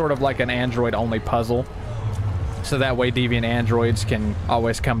out. It's sort of like an android-only puzzle. So that way deviant androids can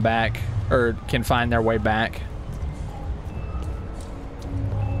always come back, or can find their way back.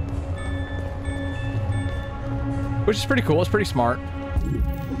 Which is pretty cool. It's pretty smart.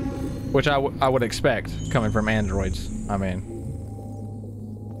 Which I would expect coming from androids. I mean.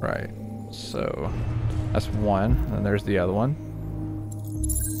 Right. So that's one. And there's the other one.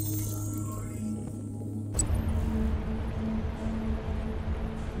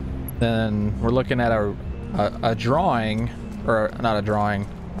 Then we're looking at a drawing, or not a drawing,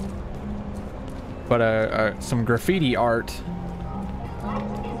 but some graffiti art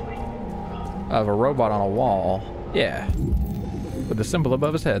of a robot on a wall. Yeah, with the symbol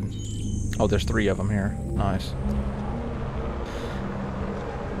above his head. Oh, there's three of them here. Nice.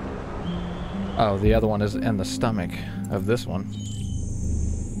 Oh, the other one is in the stomach of this one.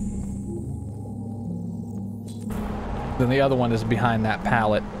 Then the other one is behind that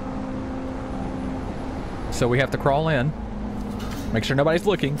pallet. So we have to crawl in, make sure nobody's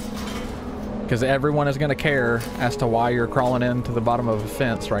looking, because everyone is going to care as to why you're crawling into the bottom of a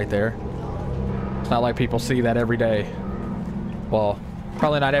fence right there. It's not like people see that every day. Well,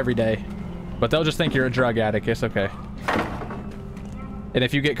 probably not every day, but they'll just think you're a drug addict. It's okay. And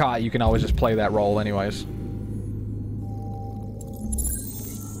if you get caught, you can always just play that role anyways.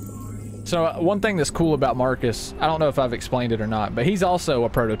 So one thing that's cool about Marcus, I don't know if I've explained it or not, but he's also a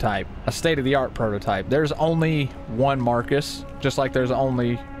prototype, a state-of-the-art prototype. There's only one Marcus, just like there's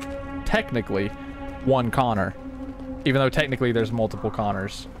only, technically, one Connor. Even though technically there's multiple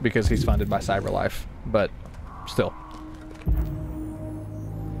Connors, because he's funded by CyberLife, but still.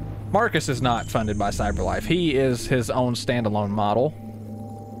 Marcus is not funded by CyberLife. He is his own standalone model,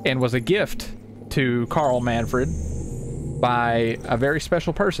 and was a gift to Carl Manfred by a very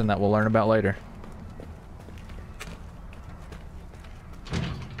special person that we'll learn about later.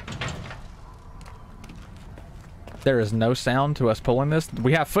 There is no sound to us pulling this.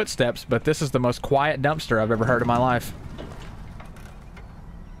 We have footsteps, but this is the most quiet dumpster I've ever heard in my life.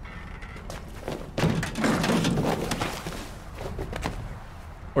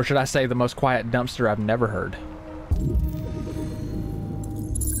 Or should I say the most quiet dumpster I've never heard.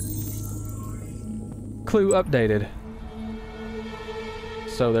 Clue updated.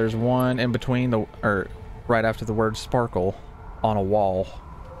 So there's one in between the, or right after the word sparkle on a wall.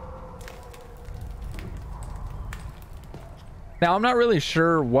 Now I'm not really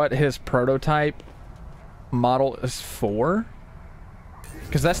sure what his prototype model is for,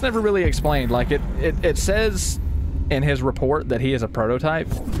 because that's never really explained. Like it says in his report that he is a prototype,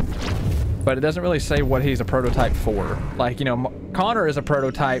 but it doesn't really say what he's a prototype for. Like, you know, Connor is a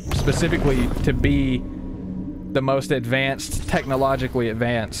prototype specifically to be the most advanced, technologically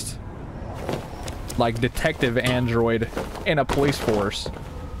advanced, like, detective android in a police force.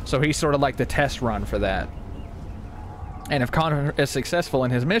 So he's sort of like the test run for that. And if Connor is successful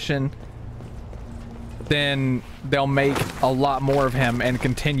in his mission, then they'll make a lot more of him and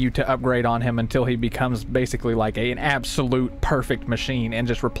continue to upgrade on him until he becomes basically like an absolute perfect machine and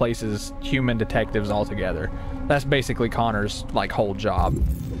just replaces human detectives altogether. That's basically Connor's, like, whole job.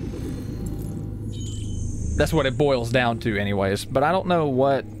 That's what it boils down to anyways. But I don't know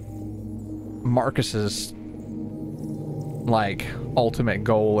what Marcus's, like, ultimate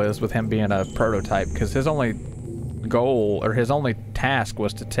goal is with him being a prototype, because his only goal, or his only task,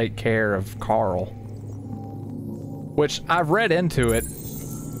 was to take care of Carl. Which I've read into it.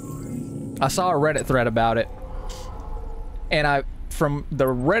 I saw a Reddit thread about it, and from the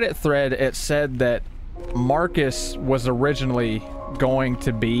Reddit thread, it said that Marcus was originally going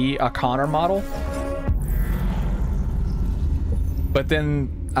to be a Connor model, but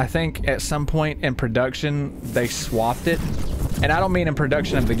then I think at some point in production they swapped it. And I don't mean in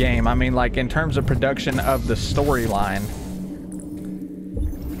production of the game, I mean like in terms of production of the storyline.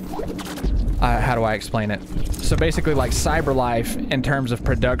 How do I explain it? So basically, like, CyberLife, in terms of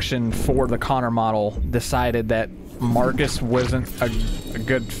production for the Connor model, decided that Marcus wasn't a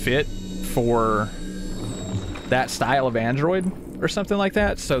good fit for that style of android or something like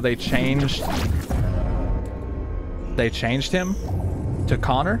that. So they changed him to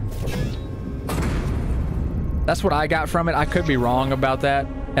Connor. That's what I got from it. I could be wrong about that,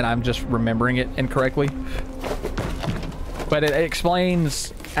 and I'm just remembering it incorrectly. But it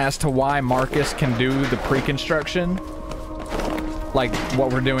explains as to why Marcus can do the pre-construction, like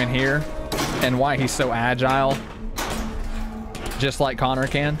what we're doing here, and why he's so agile, just like Connor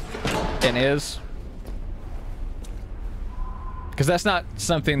can and is. Because that's not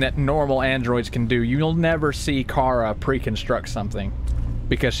something that normal androids can do. You'll never see Kara pre-construct something,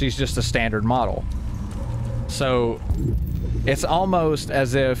 because she's just a standard model. So it's almost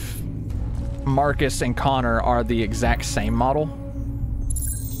as if Marcus and Connor are the exact same model,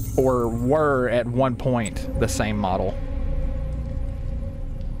 or were at one point the same model.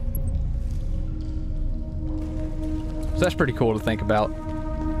 So that's pretty cool to think about.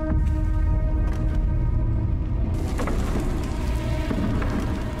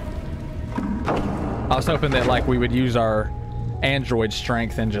 I was hoping that, like, we would use our android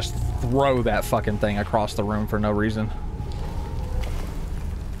strength and just throw that fucking thing across the room for no reason.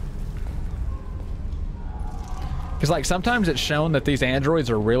 Because, like, sometimes it's shown that these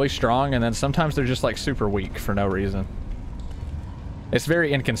androids are really strong, and then sometimes they're just, like, super weak for no reason. It's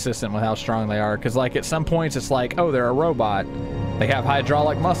very inconsistent with how strong they are, because, like, at some points it's like, oh, they're a robot. They have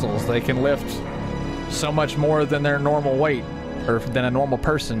hydraulic muscles. They can lift so much more than their normal weight, or than a normal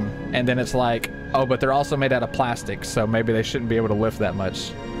person. And then it's like, oh, but they're also made out of plastic, so maybe they shouldn't be able to lift that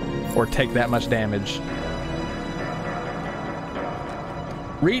much or take that much damage.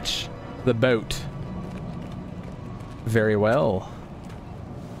 Reach the boat. Very well.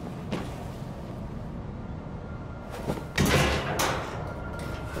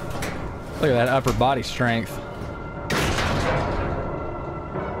 Look at that upper body strength.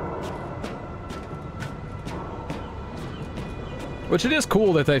 Which it is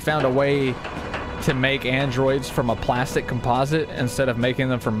cool that they found a way to make androids from a plastic composite instead of making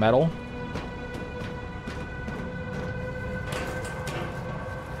them from metal.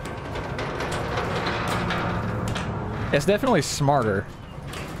 It's definitely smarter.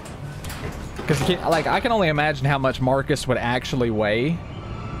 Because like I can only imagine how much Marcus would actually weigh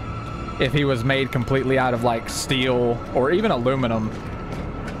if he was made completely out of like steel or even aluminum.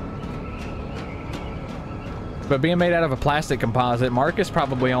 But being made out of a plastic composite, Marcus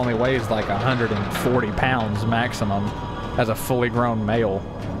probably only weighs like 140 pounds maximum as a fully grown male.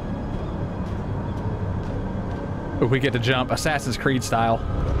 But we get to jump Assassin's Creed style.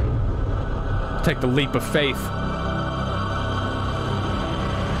 Take the leap of faith.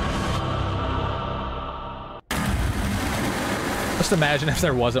 Just imagine if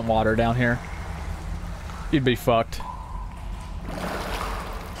there wasn't water down here. You'd be fucked.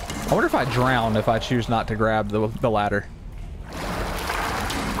 I wonder if I drown if I choose not to grab the ladder.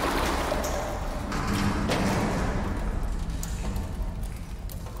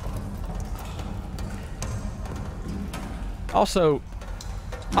 Also,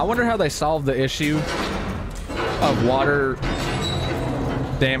 I wonder how they solved the issue of water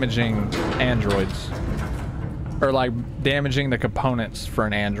damaging androids. Or like damaging the components for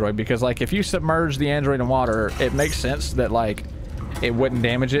an android, because like if you submerge the android in water, it makes sense that like it wouldn't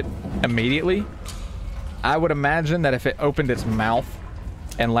damage it immediately. I would imagine that if it opened its mouth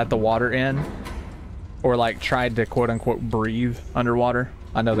and let the water in, or like tried to quote unquote breathe underwater.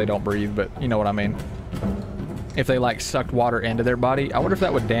 I know they don't breathe, but you know what I mean. If they like sucked water into their body, I wonder if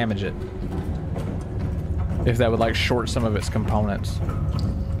that would damage it. If that would like short some of its components.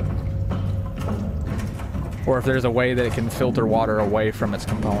 Or if there's a way that it can filter water away from its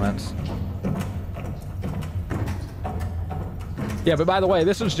components. Yeah, but by the way,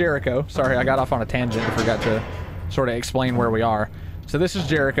 this is Jericho. Sorry, I got off on a tangent and forgot to sort of explain where we are. So this is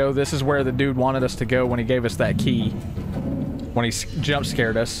Jericho. This is where the dude wanted us to go when he gave us that key. When he jump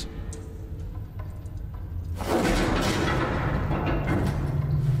scared us.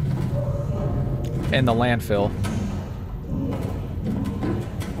 In the landfill.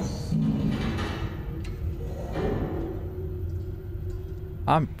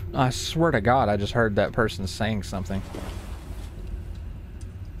 I swear to God, I just heard that person saying something.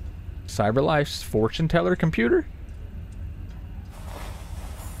 CyberLife's fortune teller computer?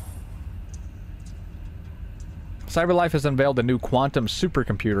 CyberLife has unveiled a new quantum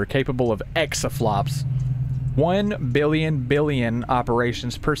supercomputer capable of exaflops. 1 billion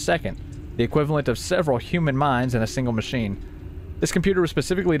operations per second, the equivalent of several human minds in a single machine. This computer was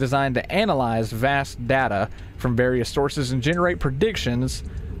specifically designed to analyze vast data from various sources and generate predictions.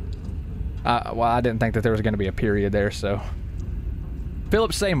 Well, I didn't think that there was going to be a period there, so...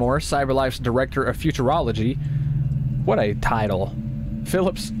 Philip Seymour, CyberLife's Director of Futurology. What a title.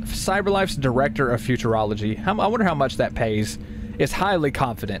 CyberLife's Director of Futurology. I wonder how much that pays. Is highly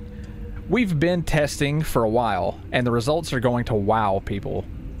confident. We've been testing for a while, and the results are going to wow people.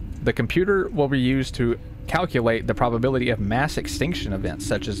 The computer will be used to calculate the probability of mass extinction events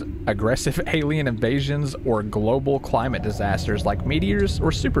such as aggressive alien invasions or global climate disasters like meteors or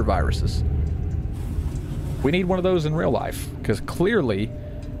superviruses. We need one of those in real life, because clearly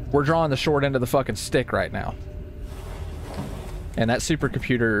we're drawing the short end of the fucking stick right now. And that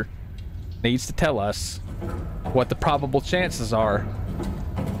supercomputer needs to tell us what the probable chances are.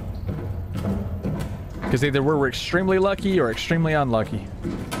 Because either we're extremely lucky or extremely unlucky.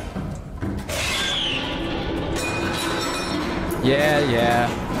 Yeah.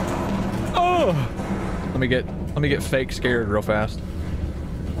 Oh! Let me get fake scared real fast.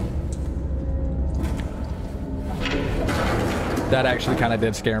 That actually kind of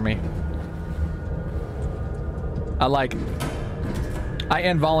did scare me. I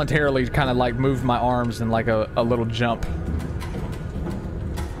involuntarily kind of like moved my arms in like a little jump.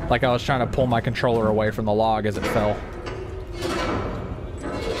 Like I was trying to pull my controller away from the log as it fell.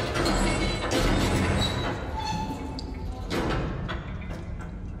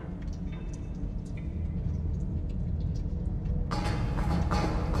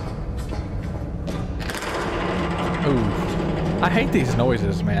 I hate these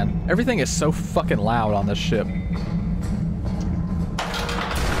noises, man. Everything is so fucking loud on this ship.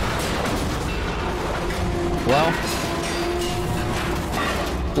 Well,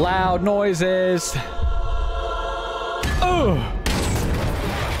 loud noises. Oh.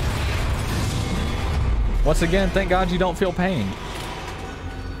 Once again, thank God you don't feel pain.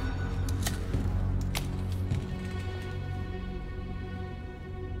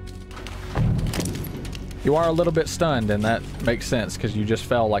 You are a little bit stunned, and that makes sense because you just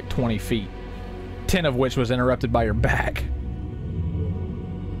fell like 20 feet, 10 of which was interrupted by your back.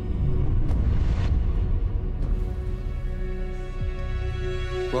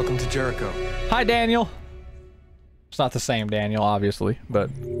 Welcome to Jericho. Hi, Daniel. It's not the same Daniel, obviously, but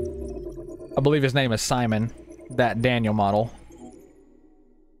I believe his name is Simon, that Daniel model.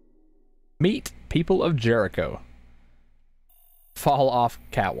 Meet people of Jericho. Fall off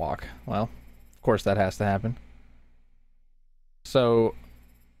catwalk. Well, of course that has to happen. So,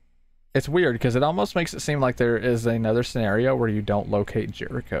 it's weird because it almost makes it seem like there is another scenario where you don't locate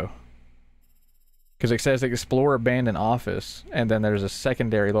Jericho. Because it says explore abandoned office, and then there's a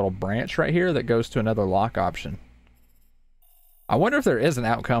secondary little branch right here that goes to another lock option. I wonder if there is an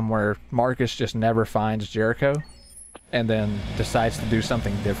outcome where Marcus just never finds Jericho and then decides to do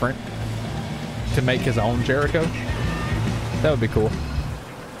something different to make his own Jericho. That would be cool.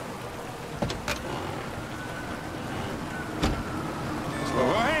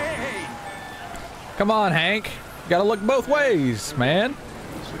 Come on, Hank. You gotta look both ways, man.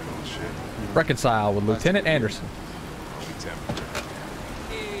 Reconcile with Lieutenant Anderson.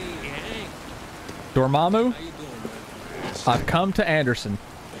 Dormammu, I've come to Anderson.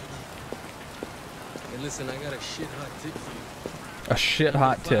 Hey, listen, I got a shit hot tip for you. A shit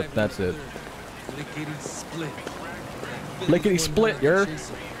hot tip, that's it. Lickety split. Lickety split, yer.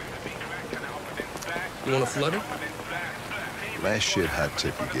 You want a flutter? Last shit hot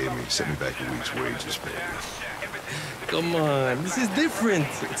tip you gave me sent me back a week's wages, baby. Come on, this is different.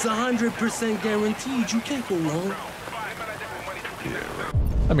 It's 100% guaranteed. You can't go wrong. Yeah, right.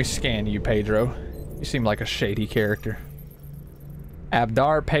 Let me scan you, Pedro. You seem like a shady character.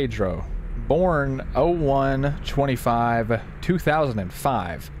 Abdar Pedro. Born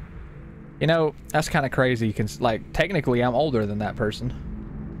 01/25/2005. You know, that's kind of crazy. You can, like, technically I'm older than that person.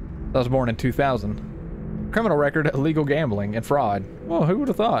 I was born in 2000. Criminal record, illegal gambling, and fraud. Well, who would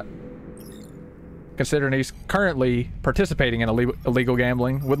have thought? Considering he's currently participating in illegal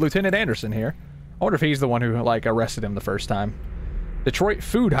gambling with Lieutenant Anderson here. I wonder if he's the one who, like, arrested him the first time. Detroit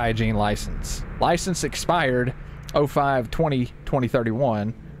food hygiene license. License expired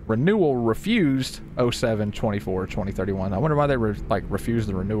 05/20/2031. Renewal refused 07/24/2031. I wonder why they refused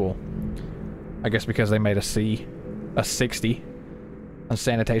the renewal. I guess because they made a 60 on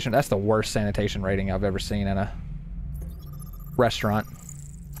sanitation. That's the worst sanitation rating I've ever seen in a restaurant.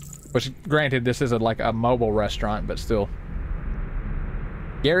 Which, granted, this isn't like a mobile restaurant, but still.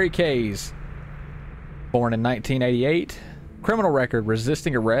 Gary Kays, born in 1988. Criminal record,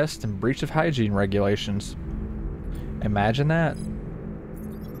 resisting arrest and breach of hygiene regulations. Imagine that.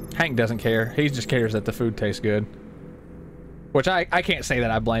 Hank doesn't care. He just cares that the food tastes good. Which I can't say that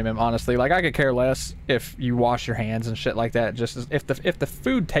I blame him, honestly. Like, I could care less if you wash your hands and shit like that. Just as, if the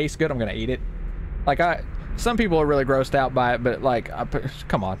food tastes good, I'm gonna eat it. Like, some people are really grossed out by it, but like,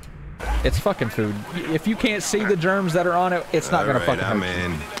 come on. It's fucking food. If you can't see the germs that are on it, it's not gonna fucking hurt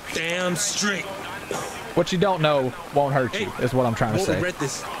you. Damn straight. What you don't know won't hurt you, is what I'm trying to say. Read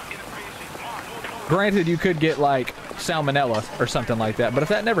this. Granted, you could get like salmonella or something like that, but if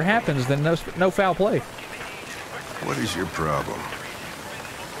that never happens, then no foul play. What is your problem?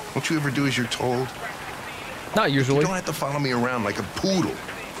 Won't you ever do as you're told? Not usually. You don't have to follow me around like a poodle.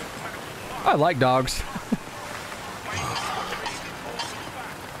 I like dogs.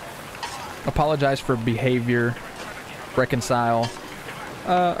 Apologize for behavior. Reconcile.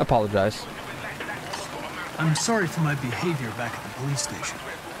 Apologize. I'm sorry for my behavior back at the police station.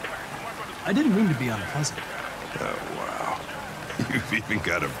 I didn't mean to be unpleasant. Oh, wow. You've even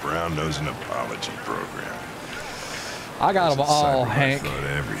got a brown-nosing apology program. I got them all, Hank.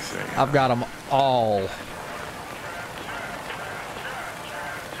 Everything. I've got them all.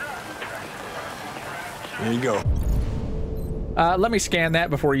 There you go. Let me scan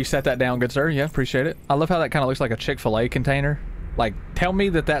that before you set that down, good sir. Yeah, appreciate it. I love how that kind of looks like a Chick-fil-A container. Like, tell me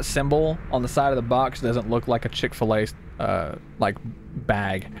that symbol on the side of the box doesn't look like a Chick-fil-A, like,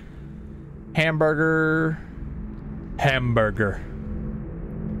 bag. Hamburger.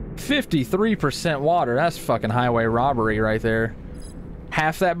 53% water. That's fucking highway robbery right there.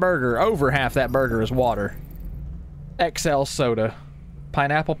 Half that burger, over half that burger is water. XL soda.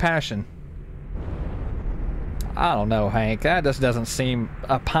 Pineapple passion. I don't know, Hank. That just doesn't seem...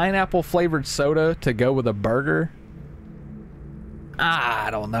 A pineapple flavored soda to go with a burger?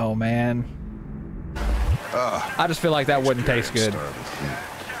 I don't know, man. I just feel like that wouldn't taste good.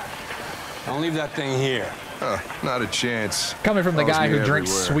 Don't leave that thing here. Not a chance. Coming from the guy who drinks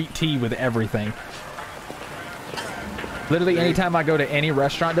sweet tea with everything. Literally, anytime I go to any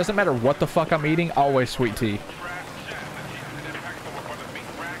restaurant, doesn't matter what the fuck I'm eating, always sweet tea.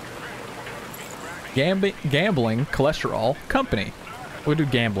 Gambling cholesterol company. We'll do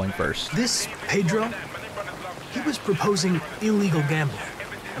gambling first. This Pedro, he was proposing illegal gambling.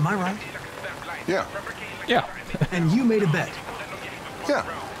 Am I right? Yeah. Yeah. And you made a bet. Yeah.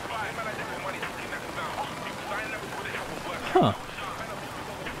 Huh.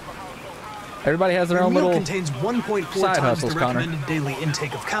 Everybody has their own meal little contains 1.4 side times hustles, the Connor. recommended daily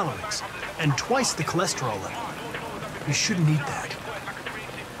intake of calories and twice the cholesterol level. You shouldn't eat that.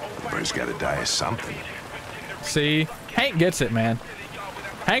 Everybody's got to die of something. See, Hank gets it, man.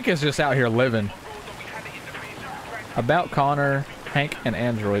 Hank is just out here living. About Connor, Hank, and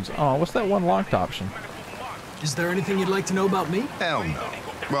androids. Oh, what's that one locked option? Is there anything you'd like to know about me? Hell no.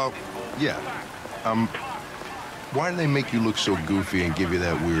 Well, yeah. Why do they make you look so goofy and give you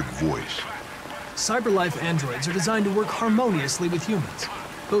that weird voice? CyberLife androids are designed to work harmoniously with humans.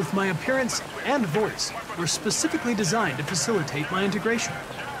 Both my appearance and voice were specifically designed to facilitate my integration.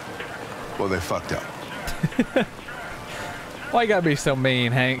 Well, they fucked up. Why you gotta be so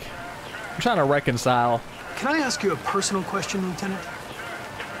mean, Hank? I'm trying to reconcile. Can I ask you a personal question, Lieutenant?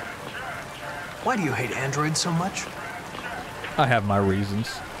 Why do you hate androids so much? I have my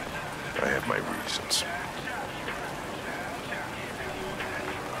reasons. I have my reasons.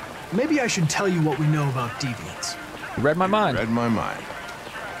 Maybe I should tell you what we know about deviants. You read my mind. Read my mind.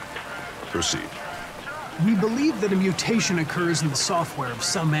 Proceed. We believe that a mutation occurs in the software of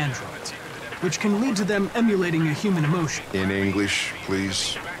some androids, which can lead to them emulating a human emotion. In English,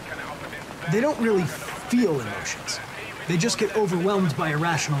 please. They don't really feel emotions. They just get overwhelmed by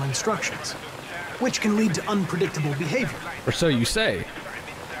irrational instructions, which can lead to unpredictable behavior. Or so you say.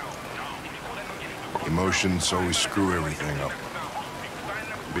 Emotions always screw everything up.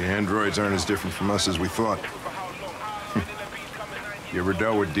 The androids aren't as different from us as we thought. You ever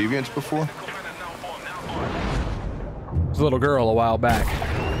dealt with deviants before? There was a little girl a while back.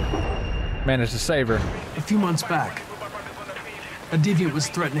 Managed to save her. A few months back, a deviant was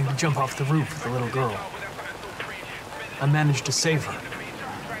threatening to jump off the roof with a little girl. I managed to save her.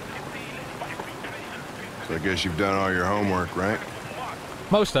 So I guess you've done all your homework, right?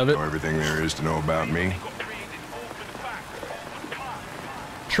 Most of it. Know everything there is to know about me.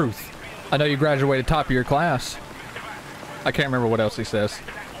 Truth. I know you graduated top of your class. I can't remember what else he says.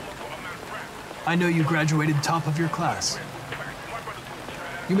 I know you graduated top of your class.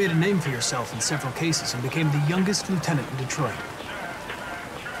 You made a name for yourself in several cases and became the youngest lieutenant in Detroit.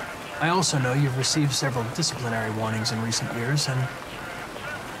 I also know you've received several disciplinary warnings in recent years, and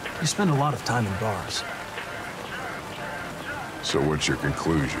you spend a lot of time in bars. So what's your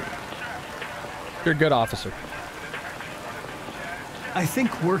conclusion? You're a good officer. I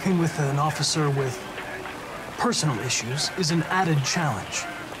think working with an officer with personal issues is an added challenge.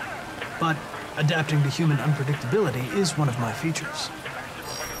 But adapting to human unpredictability is one of my features.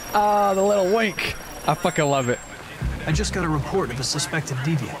 Ah, the little wink. I fucking love it. I just got a report of a suspected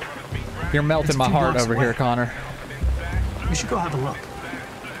deviant. You're melting my heart over here, Connor. We should go have a look.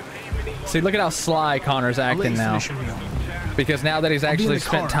 See, look at how sly Connor's acting now. Because now that he's actually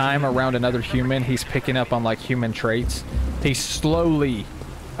spent time around another human, he's picking up on like human traits. He's slowly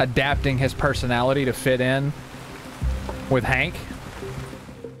adapting his personality to fit in with Hank,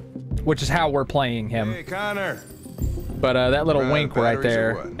 which is how we're playing him. Hey, Connor. But that little wink right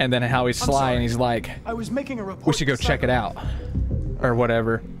there, and then how he's sly and he's like, I was making a report. we should go check it out, or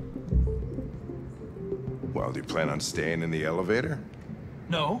whatever. Well, do you plan on staying in the elevator?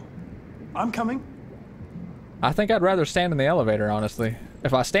 No, I'm coming. I think I'd rather stand in the elevator, honestly.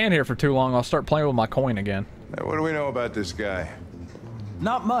 If I stand here for too long, I'll start playing with my coin again. Hey, what do we know about this guy?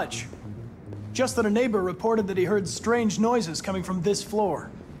 Not much. Just that a neighbor reported that he heard strange noises coming from this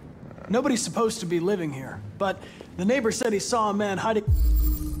floor. Nobody's supposed to be living here, but the neighbor said he saw a man hiding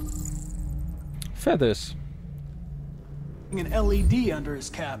Feathers. an LED under his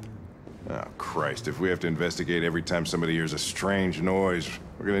cap. Oh, Christ, if we have to investigate every time somebody hears a strange noise,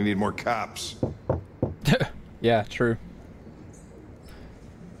 we're gonna need more cops. Yeah, true.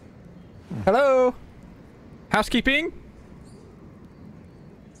 Hello? Housekeeping?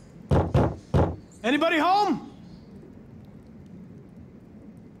 Anybody home?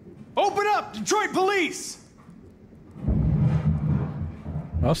 Open up, Detroit police!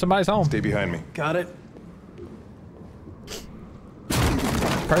 Well, somebody's home. Stay behind me. Got it.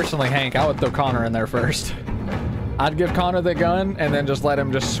 Personally, Hank, I would throw Connor in there first. I'd give Connor the gun and then just let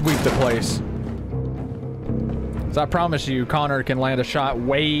him just sweep the place. So I promise you, Connor can land a shot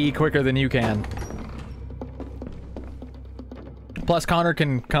way quicker than you can. Plus, Connor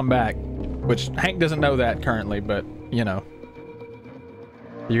can come back, which Hank doesn't know that currently, but, you know.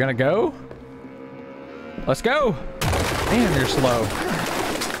 You gonna go? Let's go! Damn, you're slow.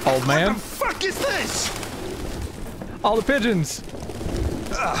 Old man. What the fuck fuck is this? All the pigeons.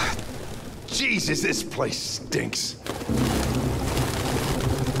 Jesus, this place stinks.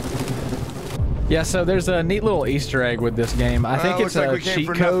 Yeah, so there's a neat little Easter egg with this game. I think it's a cheat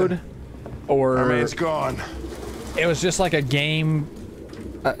code, or our man's gone. It was just like a game,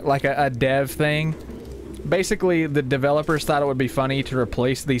 like a dev thing. Basically, the developers thought it would be funny to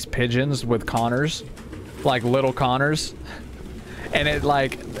replace these pigeons with Connors, like little Connors, and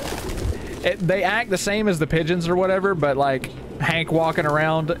they act the same as the pigeons or whatever, but like Hank walking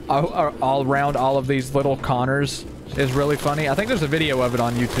around all around all of these little Connors is really funny. I think there's a video of it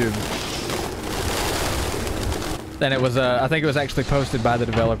on YouTube. And it was, I think it was actually posted by the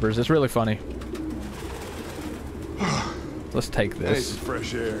developers. It's really funny. Let's take this. This is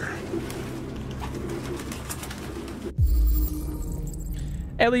fresh air.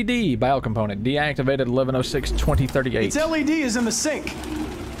 LED biocomponent deactivated 11/06/2038. Its LED is in the sink.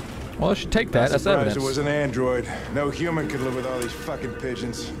 Well, I should take that. That's evidence. It was an android. No human could live with all these fucking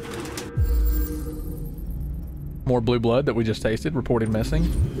pigeons. More blue blood that we just tasted, reported missing.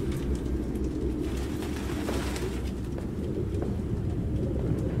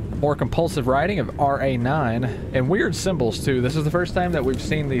 More compulsive writing of RA9 and weird symbols too. This is the first time that we've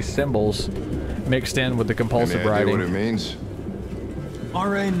seen these symbols mixed in with the compulsive writing. What it means?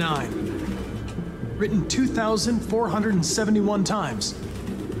 RA9. Written 2,471 times.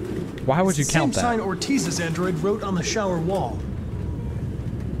 Why would you count that? Same sign Ortiz's android wrote on the shower wall.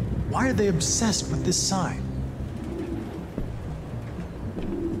 Why are they obsessed with this sign?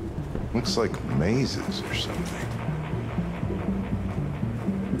 Looks like mazes or something.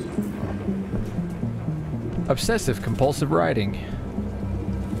 Obsessive compulsive writing.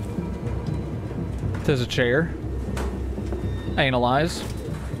 There's a chair. Analyze.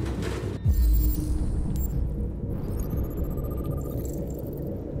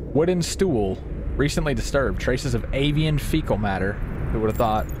 Wooden stool. Recently disturbed. Traces of avian fecal matter. Who would have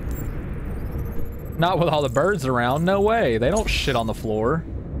thought? Not with all the birds around. No way. They don't shit on the floor.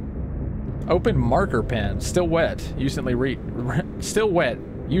 Open marker pen. Still wet. Still wet.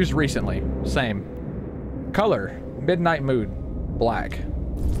 Used recently. Same. Color. Midnight mood. Black.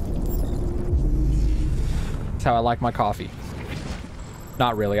 That's how I like my coffee.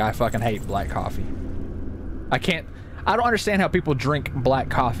 Not really. I fucking hate black coffee. I don't understand how people drink black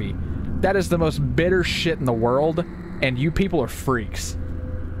coffee. That is the most bitter shit in the world, and you people are freaks.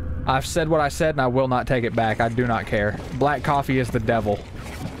 I've said what I said, and I will not take it back. I do not care. Black coffee is the devil.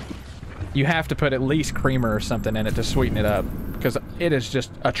 You have to put at least creamer or something in it to sweeten it up, because it is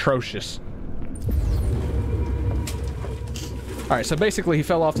just atrocious. Alright, so basically he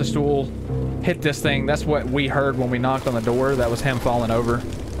fell off the stool, hit this thing. That's what we heard when we knocked on the door. That was him falling over.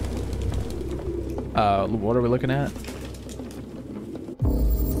 What are we looking at?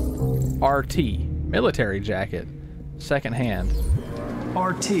 RT. Military jacket. Second hand.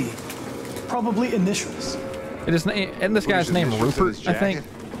 RT. Probably initials. It is, and this guy's name Rupert, I think.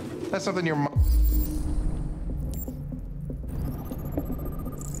 That's something your mom...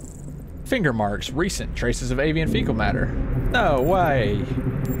 Finger marks. Recent. Traces of avian fecal matter. No way.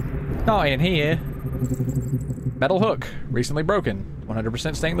 Not in here. Metal hook. Recently broken.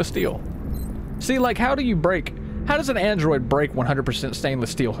 100% stainless steel. See, like, how does an android break 100%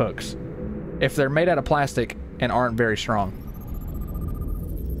 stainless steel hooks if they're made out of plastic and aren't very strong?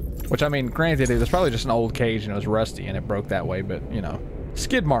 Which, I mean, granted, it was probably just an old cage and it was rusty and it broke that way, but, you know.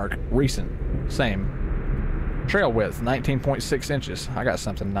 Skid mark. Recent. Same. Trail width. 19.6 inches. I got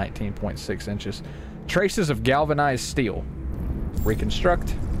something 19.6 inches. Traces of galvanized steel.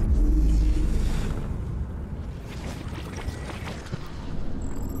 Reconstruct.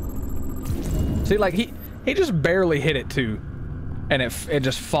 See, like, he just barely hit it too, and it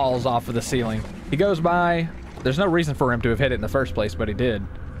just falls off of the ceiling. He goes by. There's no reason for him to have hit it in the first place, but he did.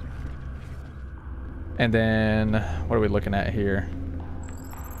 And then, what are we looking at here?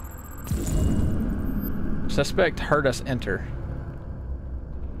 Suspect heard us enter.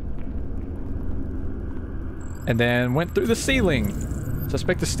 And then went through the ceiling.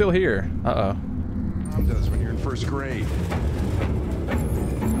 Suspect is still here. Uh-oh. Mom does when you're in first grade.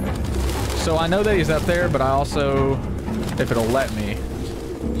 So I know that he's up there, but I also, if it'll let me,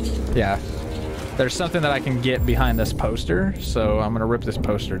 yeah. There's something that I can get behind this poster, so I'm gonna rip this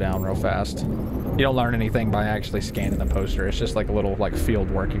poster down real fast. You don't learn anything by actually scanning the poster. It's just like a little like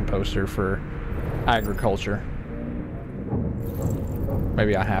field working poster for agriculture.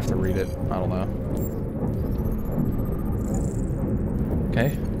 Maybe I have to read it. I don't know.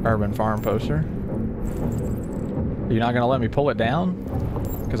 Okay, urban farm poster. You're not gonna let me pull it down?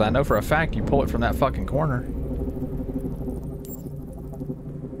 Because I know for a fact you pull it from that fucking corner.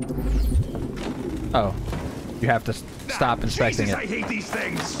 Oh, you have to stop inspecting Jesus, it. I hate these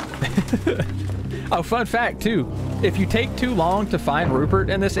things. Oh, fun fact too. If you take too long to find Rupert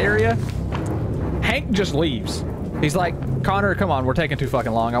in this area, Hank just leaves. He's like, Connor, come on, we're taking too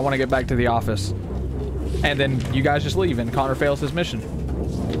fucking long. I want to get back to the office. And then you guys just leave and Connor fails his mission.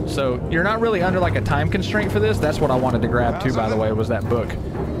 So you're not really under like a time constraint for this. That's what I wanted to grab too, by the way, was that book,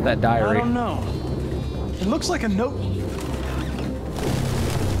 that diary. I don't know. It looks like a note.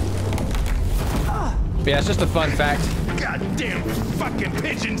 Yeah, it's just a fun fact. Goddamn fucking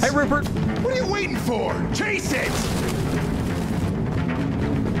pigeons! Hey, Rupert! What are you waiting for? Chase it!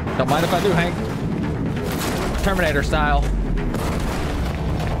 Don't mind if I do, Hank. Terminator style.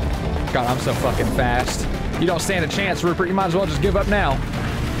 God, I'm so fucking fast. You don't stand a chance, Rupert. You might as well just give up now.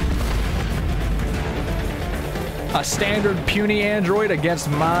 A standard puny android against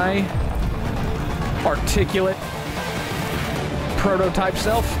my articulate prototype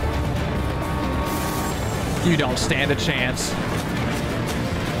self? You don't stand a chance.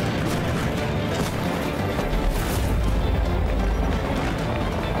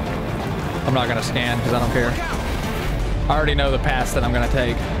 I'm not gonna scan because I don't care. I already know the paths that I'm gonna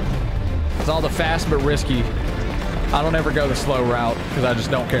take. It's all the fast but risky. I don't ever go the slow route because I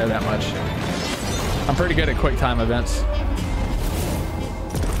just don't care that much. I'm pretty good at quick time events.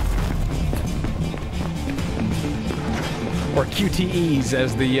 Or QTEs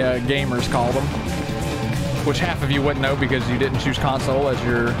as the gamers call them. Which half of you wouldn't know because you didn't choose console as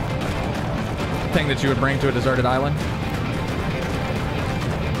your thing that you would bring to a deserted island.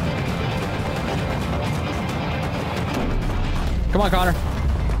 Come on, Connor.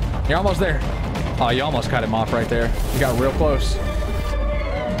 You're almost there. Oh, you almost cut him off right there. You got real close.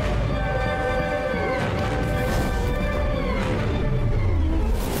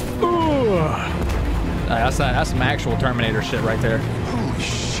 Ooh. That's some actual Terminator shit right there. Holy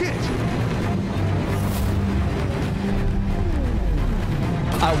shit!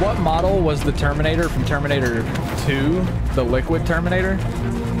 What model was the Terminator from Terminator 2? The liquid Terminator?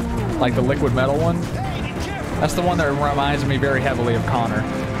 Like the liquid metal one? That's the one that reminds me very heavily of Connor.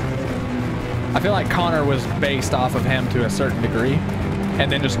 I feel like Connor was based off of him to a certain degree,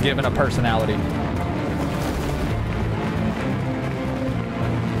 and then just given a personality.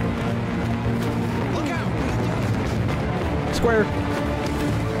 Look out! Square.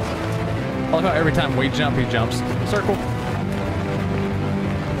 I love how every time we jump, he jumps. Circle.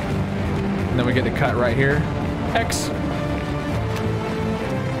 And then we get to cut right here. X.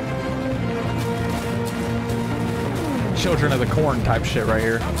 Children of the Corn type shit right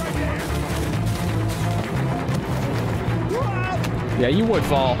here. Yeah, you would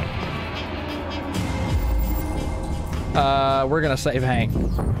fall. We're gonna save Hank.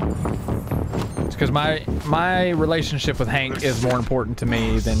 It's because my relationship with Hank is more important to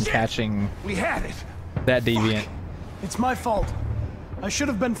me than catching We had it. that deviant. It's my fault. I should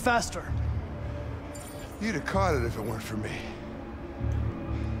have been faster. You'd have caught it if it weren't for me.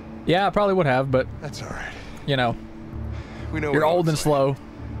 Yeah, I probably would have, but that's all right. You know, we know you're old and slow.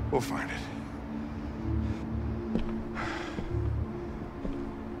 We'll find it.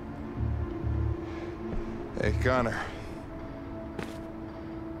 Hey, Connor.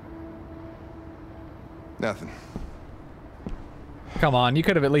 Nothing. Come on, you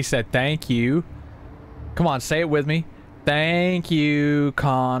could have at least said thank you. Come on, say it with me. Thank you,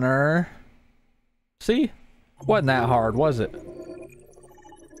 Connor. See? Wasn't that hard, was it?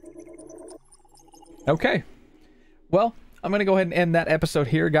 Okay. Well, I'm going to go ahead and end that episode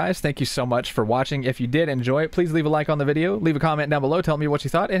here, guys. Thank you so much for watching. If you did enjoy it, please leave a like on the video. Leave a comment down below. Tell me what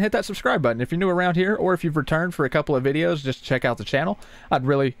you thought. And hit that subscribe button. If you're new around here or if you've returned for a couple of videos, just check out the channel. I'd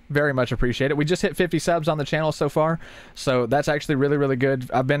really very much appreciate it. We just hit 50 subs on the channel so far. So that's actually really, really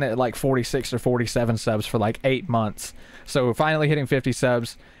good. I've been at like 46 or 47 subs for like 8 months. So finally hitting 50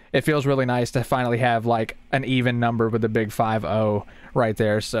 subs. It feels really nice to finally have like an even number with the big 5-0 right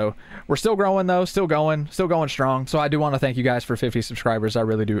there. So we're still growing though, still going strong. So I do want to thank you guys for 50 subscribers. I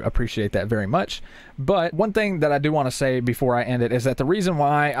really do appreciate that very much. But one thing that I do want to say before I end it is that the reason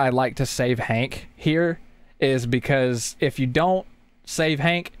why I like to save Hank here is because if you don't save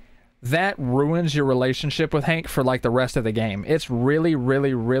Hank, that ruins your relationship with Hank for like the rest of the game. It's really,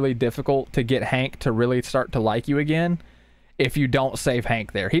 really, really difficult to get Hank to really start to like you again if you don't save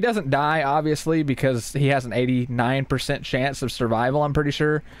Hank there. He doesn't die, obviously, because he has an 89% chance of survival, I'm pretty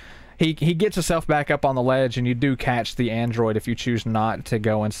sure. He gets himself back up on the ledge, and you do catch the android if you choose not to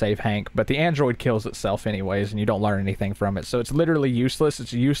go and save Hank. But the android kills itself anyways, and you don't learn anything from it. So it's literally useless.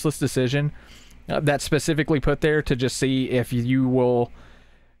 It's a useless decision that's specifically put there to just see if you will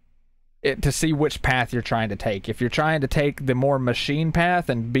to see which path you're trying to take. If you're trying to take the more machine path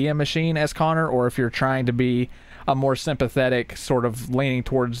and be a machine as Connor, or if you're trying to be a more sympathetic, sort of leaning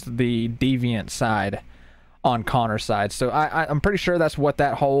towards the deviant side on Connor's side. So I'm pretty sure that's what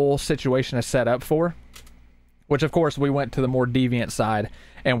that whole situation is set up for. Which, of course, we went to the more deviant side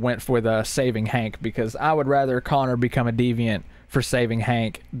and went for the saving Hank, because I would rather Connor become a deviant for saving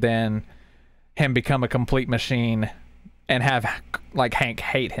Hank than him become a complete machine and have like Hank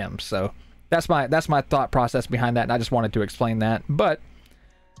hate him. So that's my thought process behind that, and I just wanted to explain that. But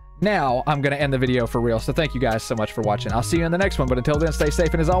now I'm gonna end the video for real. So thank you guys so much for watching. I'll see you in the next one, but until then, stay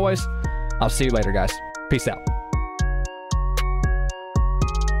safe, and as always, I'll see you later, guys. Peace out.